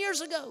 1,000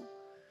 years ago.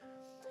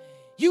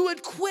 You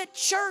would quit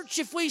church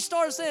if we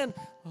started saying,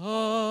 you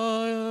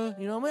know what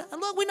I mean?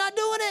 And look, we're not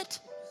doing it.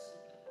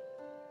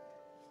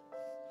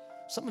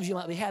 Some of you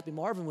might be happy.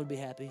 Marvin would be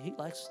happy. He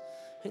likes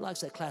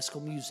that classical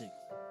music.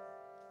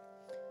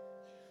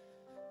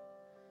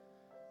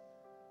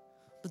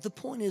 But the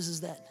point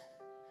is that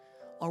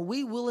are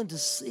we willing to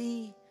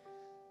see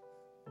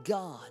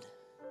God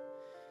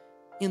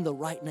in the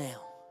right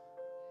now?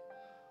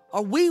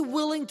 Are we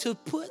willing to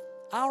put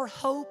our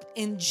hope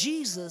in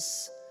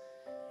Jesus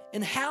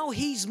and how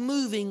He's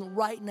moving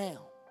right now?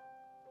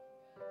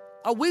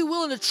 Are we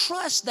willing to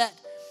trust that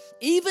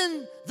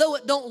even though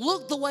it don't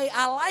look the way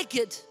I like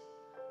it,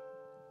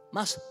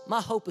 my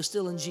hope is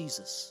still in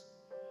Jesus?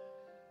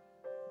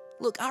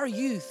 Look, our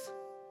youth,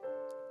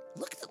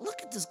 look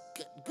at this,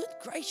 good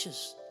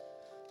gracious.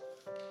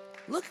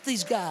 Look at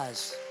these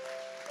guys.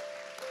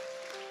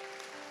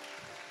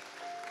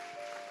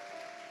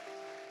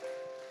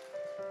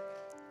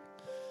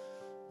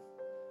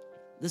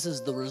 This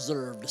is the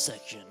reserved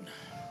section.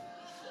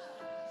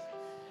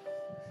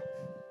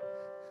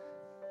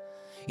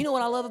 You know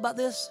what I love about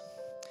this?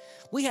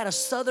 We had a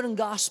Southern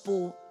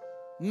Gospel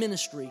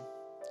ministry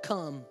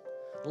come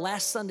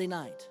last Sunday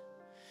night.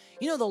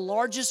 You know the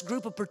largest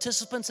group of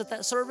participants at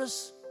that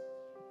service?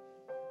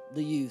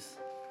 The youth.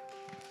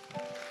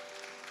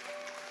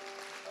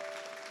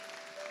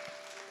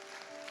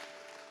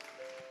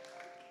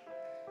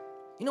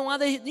 You know why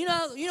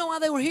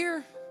they were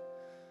here?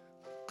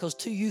 Because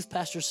 2 youth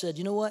pastors said,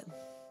 you know what?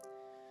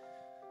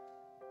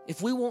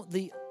 If we want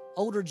the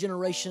older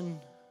generation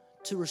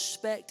to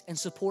respect and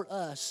support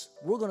us,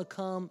 we're going to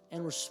come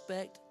and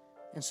respect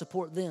and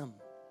support them.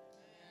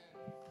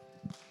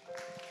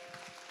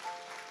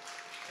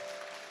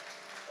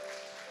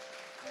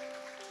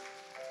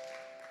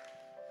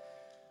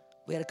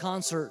 We had a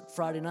concert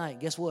Friday night.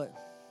 Guess what?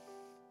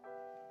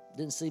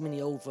 Didn't see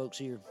many old folks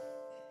here.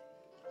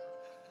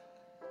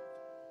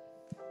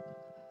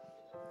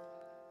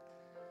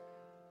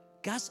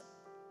 Guys,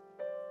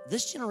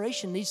 this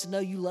generation needs to know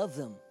you love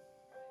them.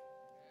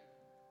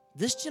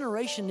 This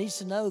generation needs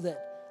to know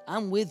that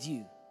I'm with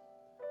you.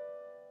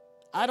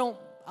 I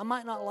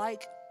might not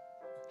like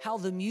how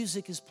the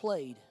music is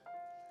played,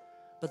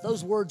 but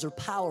those words are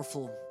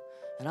powerful,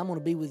 and I'm going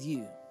to be with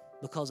you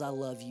because I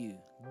love you.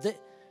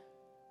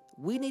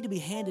 We need to be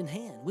hand in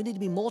hand. We need to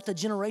be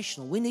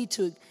multi-generational. We need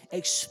to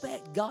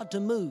expect God to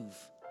move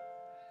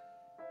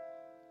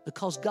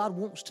because God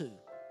wants to.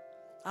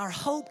 Our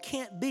hope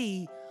can't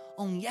be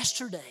on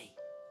yesterday.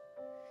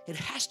 It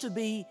has to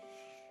be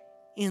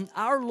in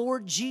our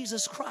Lord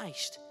Jesus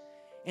Christ.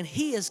 And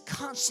He is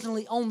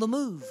constantly on the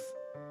move.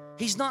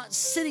 He's not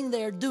sitting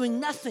there doing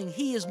nothing.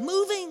 He is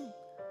moving.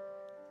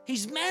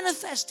 He's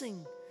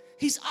manifesting.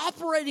 He's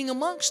operating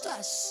amongst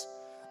us.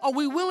 Are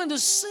we willing to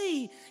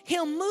see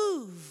Him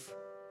move?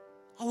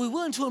 Are we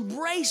willing to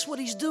embrace what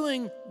He's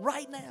doing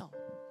right now?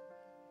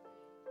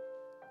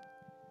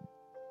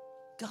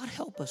 God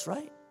help us,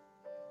 right?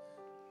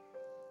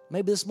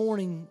 Maybe this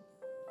morning,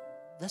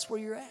 that's where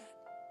you're at.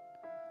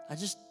 I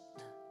just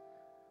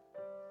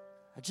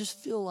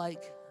feel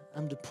like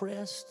I'm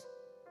depressed.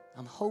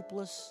 I'm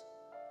hopeless.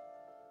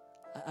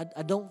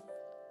 I don't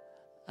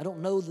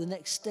know the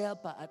next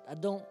step.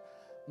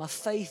 My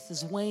faith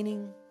is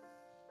waning.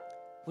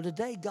 Well,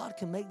 today God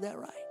can make that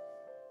right.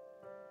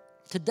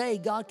 Today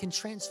God can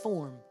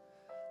transform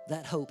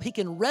that hope. He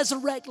can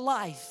resurrect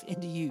life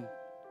into you.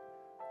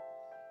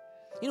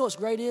 You know what's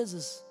great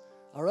is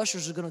our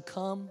ushers are going to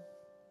come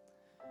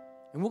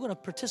and we're going to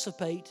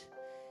participate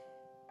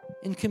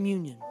in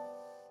communion.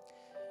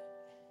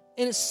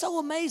 And it's so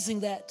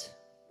amazing that,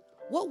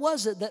 what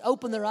was it that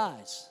opened their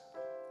eyes?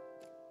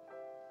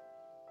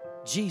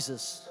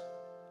 Jesus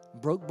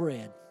broke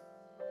bread.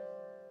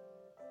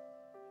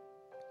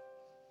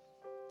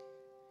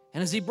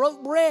 And as He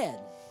broke bread,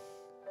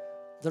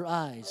 their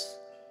eyes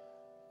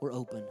were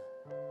open.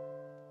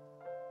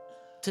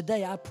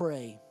 Today I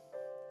pray,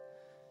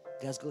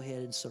 guys, go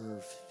ahead and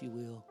serve if you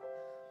will.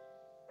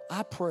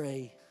 I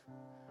pray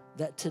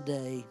that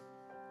today,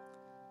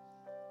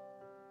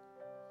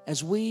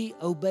 as we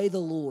obey the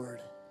Lord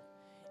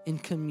in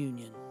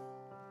communion,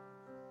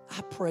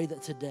 I pray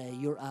that today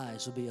your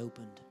eyes will be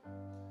opened.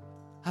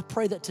 I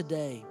pray that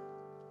today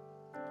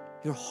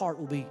your heart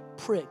will be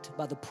pricked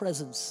by the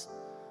presence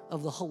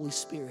of the Holy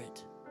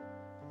Spirit,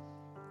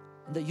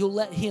 and that you'll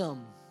let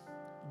Him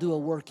do a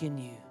work in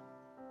you,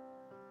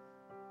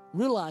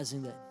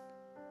 realizing that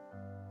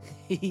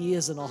He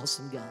is an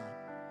awesome God.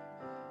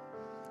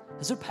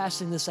 As they're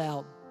passing this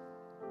out,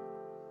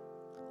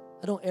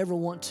 I don't ever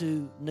want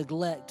to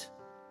neglect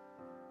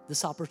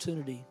this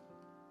opportunity.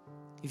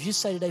 If you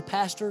say today,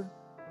 Pastor,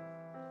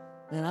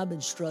 man, I've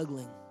been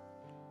struggling.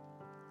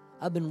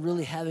 I've been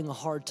really having a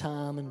hard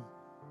time, and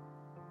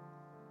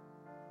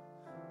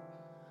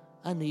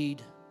I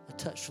need a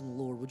touch from the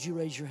Lord. Would you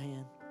raise your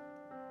hand?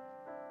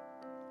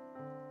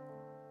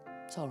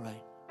 It's all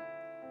right.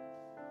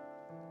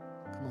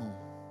 Come on.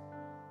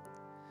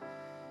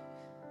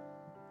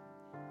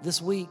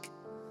 This week,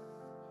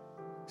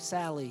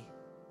 Sally,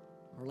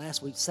 or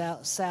last week,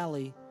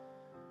 Sally,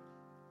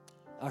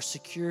 our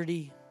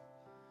security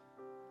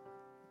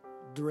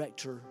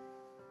director,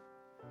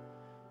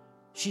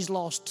 she's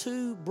lost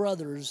 2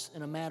 brothers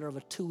in a matter of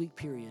a 2-week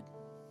period.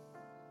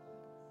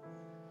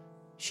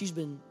 She's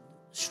been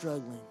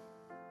struggling.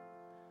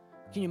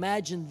 Can you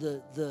imagine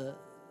the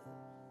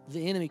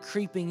enemy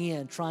creeping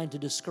in, trying to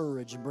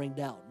discourage and bring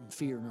doubt and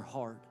fear in her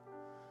heart?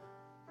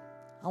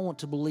 I want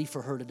to believe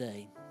for her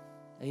today.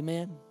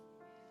 Amen.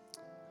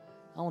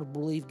 I want to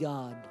believe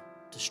God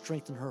to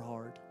strengthen her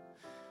heart.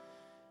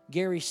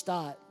 Gary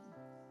Stott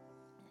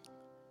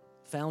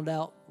found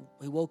out,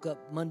 he woke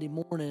up Monday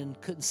morning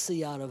and couldn't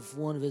see out of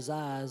one of his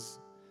eyes,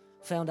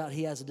 found out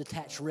he has a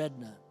detached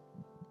retina.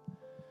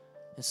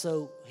 And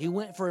so he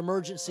went for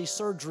emergency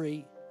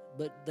surgery,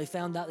 but they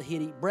found out that he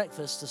had eaten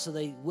breakfast, so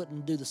they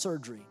wouldn't do the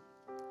surgery.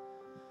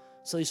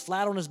 So he's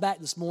flat on his back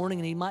this morning,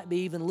 and he might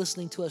be even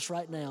listening to us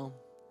right now.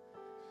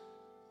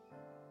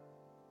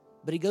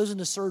 But he goes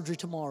into surgery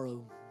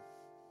tomorrow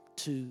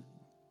to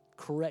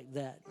correct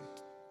that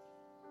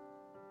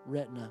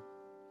retina.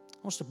 I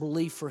want us to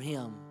believe for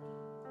him.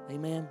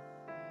 Amen.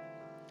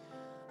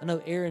 I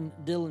know Erin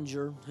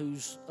Dillinger,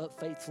 who's up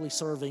faithfully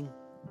serving,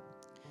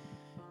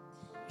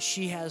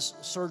 she has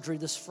surgery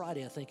this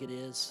Friday, I think it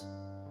is,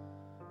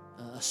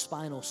 a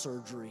spinal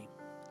surgery.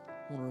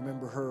 I want to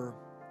remember her.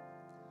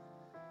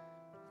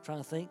 I'm trying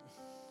to think.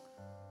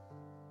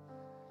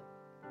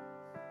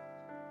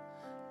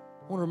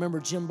 I want to remember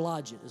Jim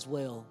Blodgett as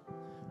well.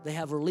 They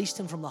have released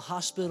him from the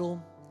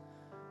hospital.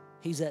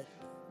 He's at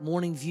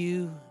Morning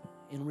View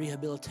in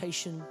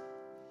rehabilitation,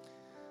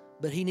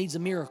 but he needs a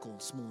miracle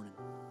this morning.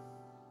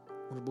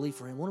 I want to believe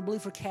for him. I want to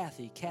believe for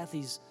Kathy.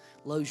 Kathy's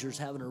Lozier's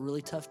having a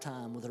really tough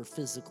time with her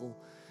physical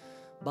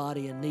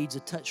body and needs a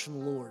touch from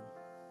the Lord.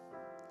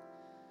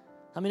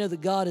 How many know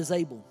that God is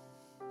able?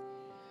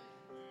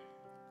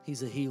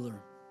 He's a healer.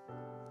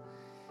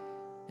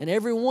 And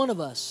every one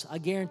of us, I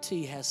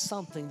guarantee, has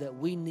something that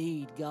we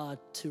need God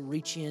to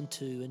reach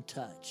into and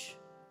touch.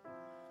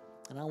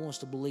 And I want us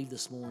to believe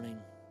this morning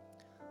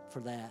for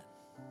that.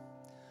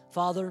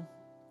 Father,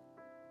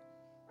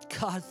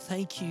 God,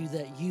 thank you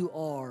that you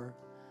are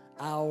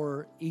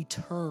our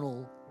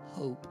eternal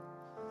hope.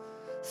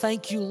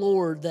 Thank you,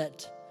 Lord,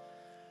 that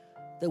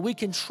we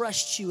can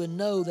trust you and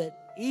know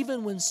that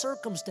even when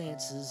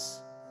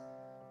circumstances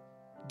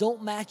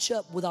don't match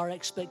up with our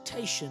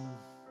expectation,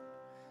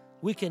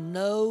 we can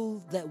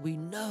know that we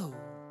know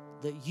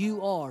that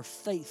you are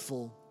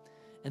faithful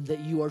and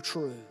that you are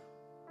true.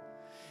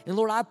 And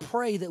Lord, I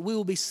pray that we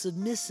will be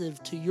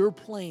submissive to your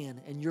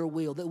plan and your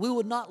will, that we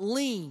would not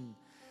lean,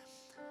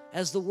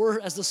 as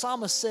the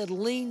psalmist said,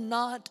 lean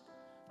not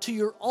to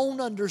your own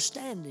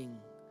understanding,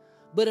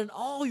 but in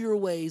all your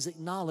ways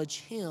acknowledge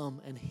him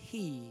and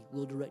he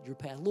will direct your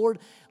path. Lord,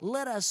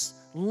 let us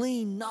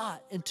lean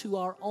not into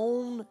our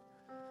own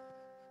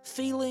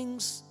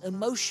feelings,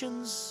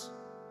 emotions,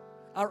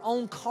 our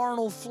own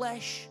carnal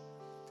flesh,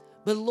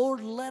 but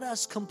Lord, let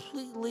us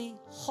completely,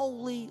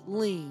 wholly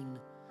lean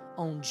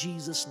on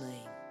Jesus'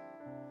 name.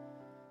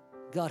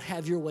 God,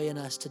 have your way in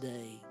us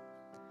today.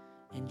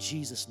 In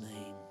Jesus'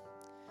 name,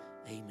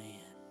 amen.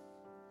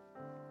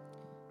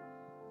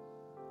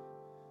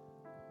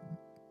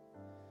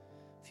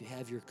 If you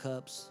have your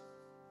cups,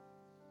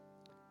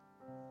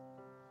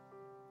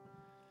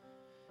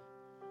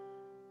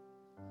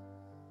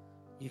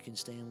 you can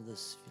stand with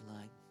us if you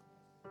like.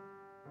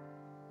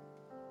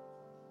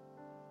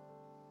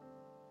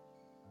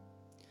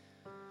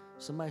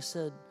 Somebody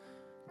said,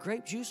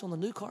 grape juice on the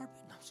new carpet?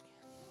 No, I'm just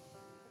kidding.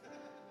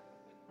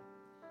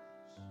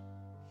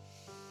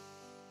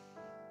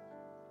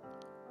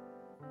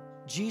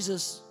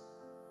 Jesus,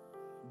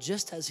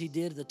 just as he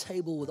did at the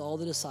table with all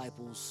the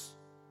disciples,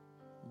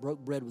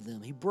 broke bread with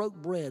them. He broke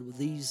bread with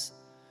these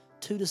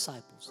 2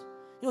 disciples.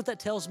 You know what that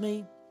tells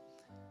me?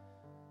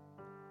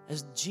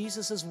 As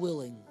Jesus is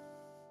willing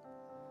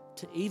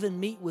to even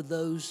meet with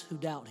those who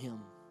doubt him.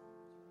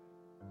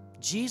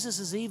 Jesus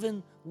is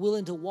even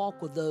willing to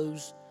walk with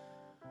those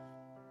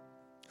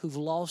who've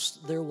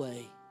lost their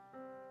way.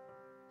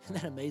 Isn't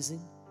that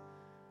amazing?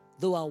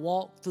 Though I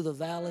walk through the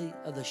valley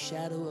of the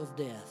shadow of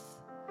death,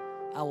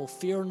 I will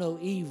fear no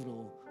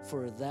evil,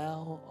 for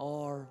thou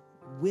art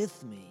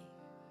with me.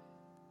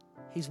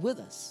 He's with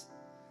us.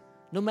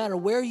 No matter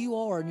where you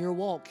are in your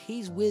walk,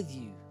 he's with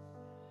you.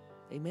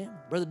 Amen.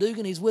 Brother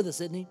Dugan, he's with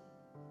us, isn't he?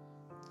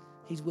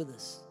 He's with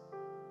us.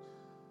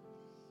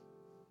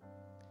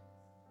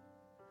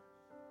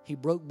 He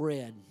broke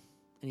bread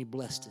and he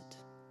blessed it.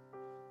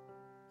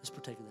 Let's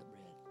partake of that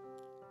bread.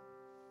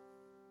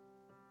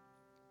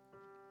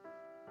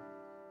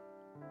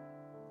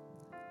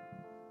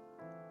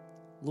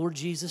 Lord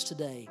Jesus,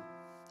 today,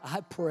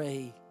 I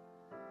pray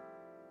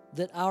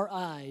that our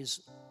eyes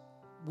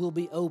will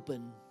be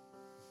open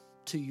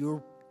to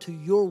your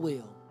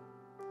will.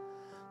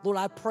 Lord,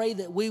 I pray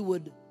that we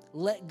would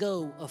let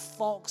go of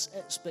false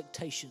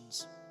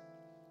expectations.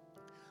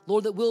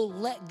 Lord, that we'll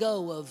let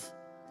go of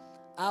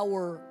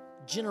our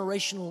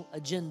generational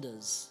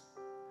agendas.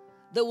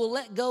 That we'll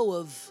let go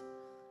of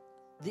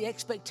the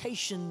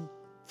expectation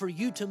for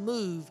you to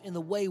move in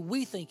the way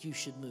we think you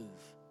should move.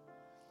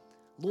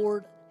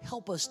 Lord,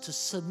 help us to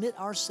submit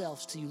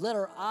ourselves to you. Let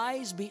our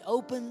eyes be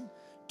open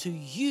to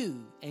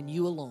you and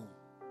you alone.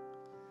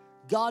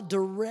 God,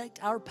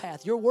 direct our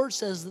path. Your word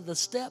says that the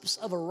steps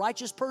of a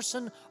righteous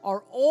person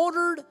are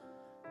ordered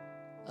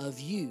of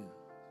you.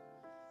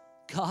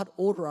 God,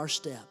 order our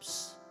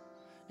steps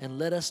and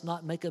let us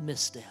not make a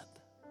misstep.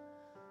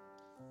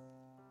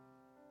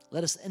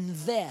 Let us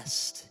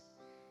invest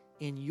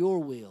in your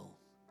will,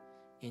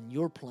 in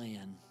your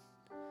plan,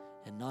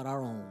 and not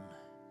our own.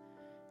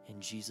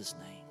 In Jesus'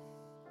 name.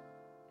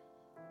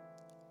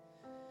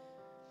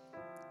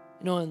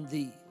 You know, in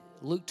the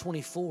Luke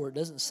 24, it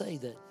doesn't say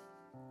that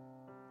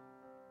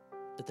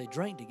they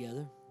drank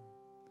together.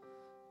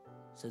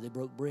 It said they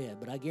broke bread.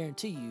 But I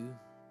guarantee you,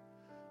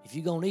 if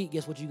you're going to eat,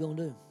 guess what you're going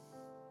to do?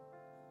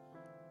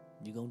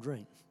 You're going to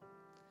drink.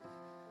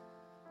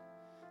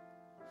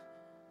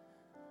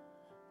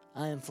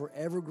 I am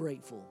forever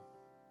grateful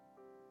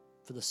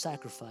for the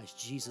sacrifice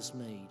Jesus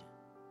made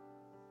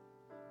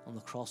on the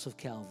cross of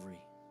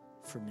Calvary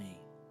for me.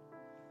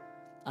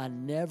 I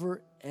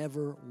never,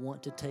 ever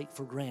want to take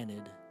for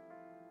granted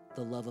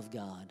the love of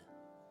God.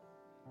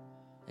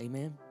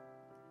 Amen.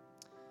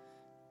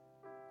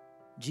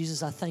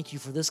 Jesus, I thank you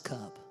for this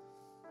cup.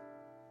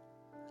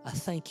 I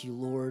thank you,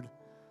 Lord,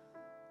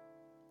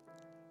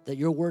 that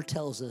your word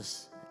tells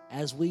us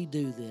as we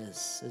do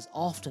this, as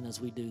often as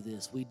we do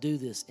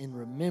this in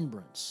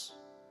remembrance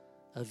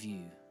of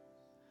you.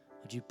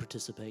 Would you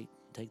participate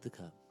and take the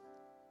cup?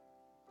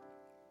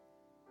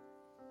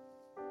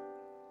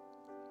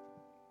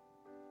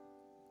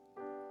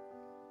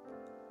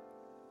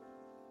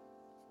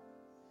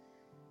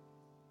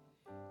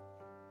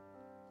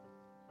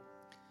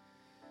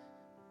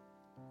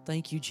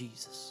 Thank you,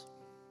 Jesus.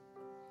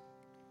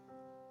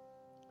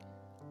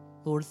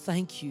 Lord,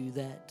 thank you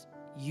that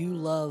you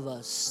love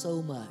us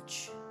so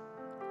much.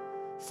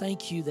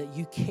 Thank you that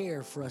you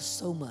care for us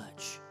so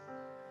much.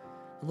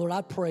 And Lord,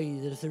 I pray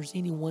that if there's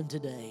anyone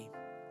today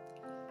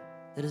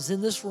that is in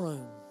this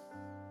room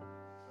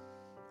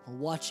or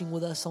watching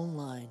with us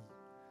online,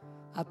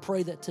 I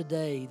pray that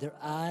today their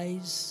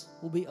eyes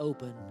will be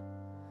open,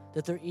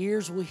 that their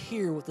ears will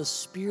hear what the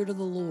Spirit of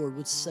the Lord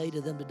would say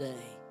to them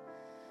today.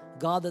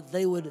 God, that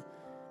they would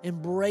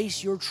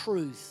embrace your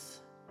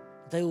truth,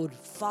 they would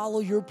follow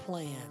your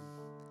plan,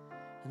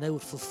 and they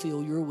would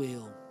fulfill your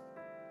will.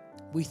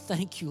 We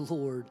thank you,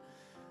 Lord,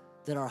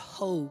 that our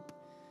hope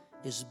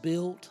is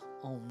built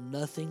on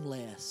nothing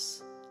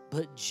less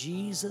but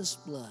Jesus'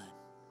 blood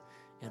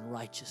and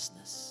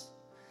righteousness.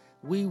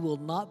 We will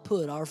not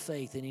put our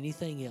faith in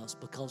anything else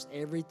because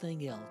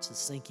everything else is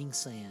sinking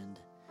sand.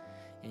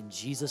 In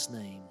Jesus'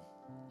 name,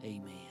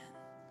 amen.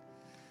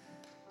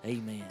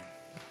 Amen.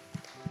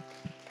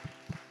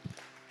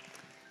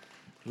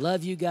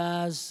 Love you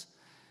guys.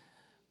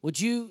 Would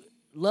you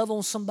love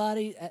on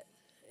somebody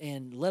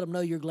and let them know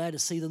you're glad to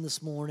see them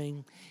this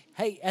morning?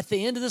 Hey, at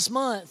the end of this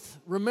month,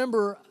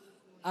 remember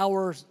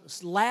our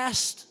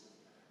last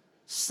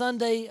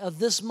Sunday of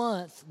this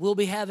month, we'll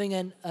be having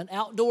an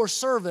outdoor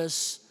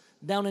service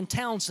down in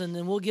Townsend,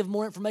 and we'll give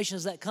more information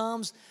as that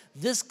comes.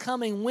 This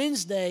coming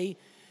Wednesday,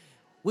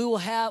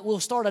 we'll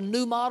start a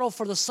new model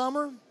for the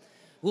summer.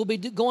 We'll be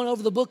going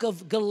over the book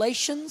of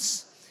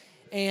Galatians,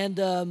 and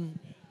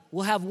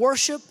we'll have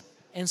worship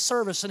and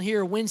service in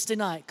here Wednesday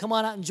night. Come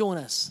on out and join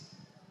us.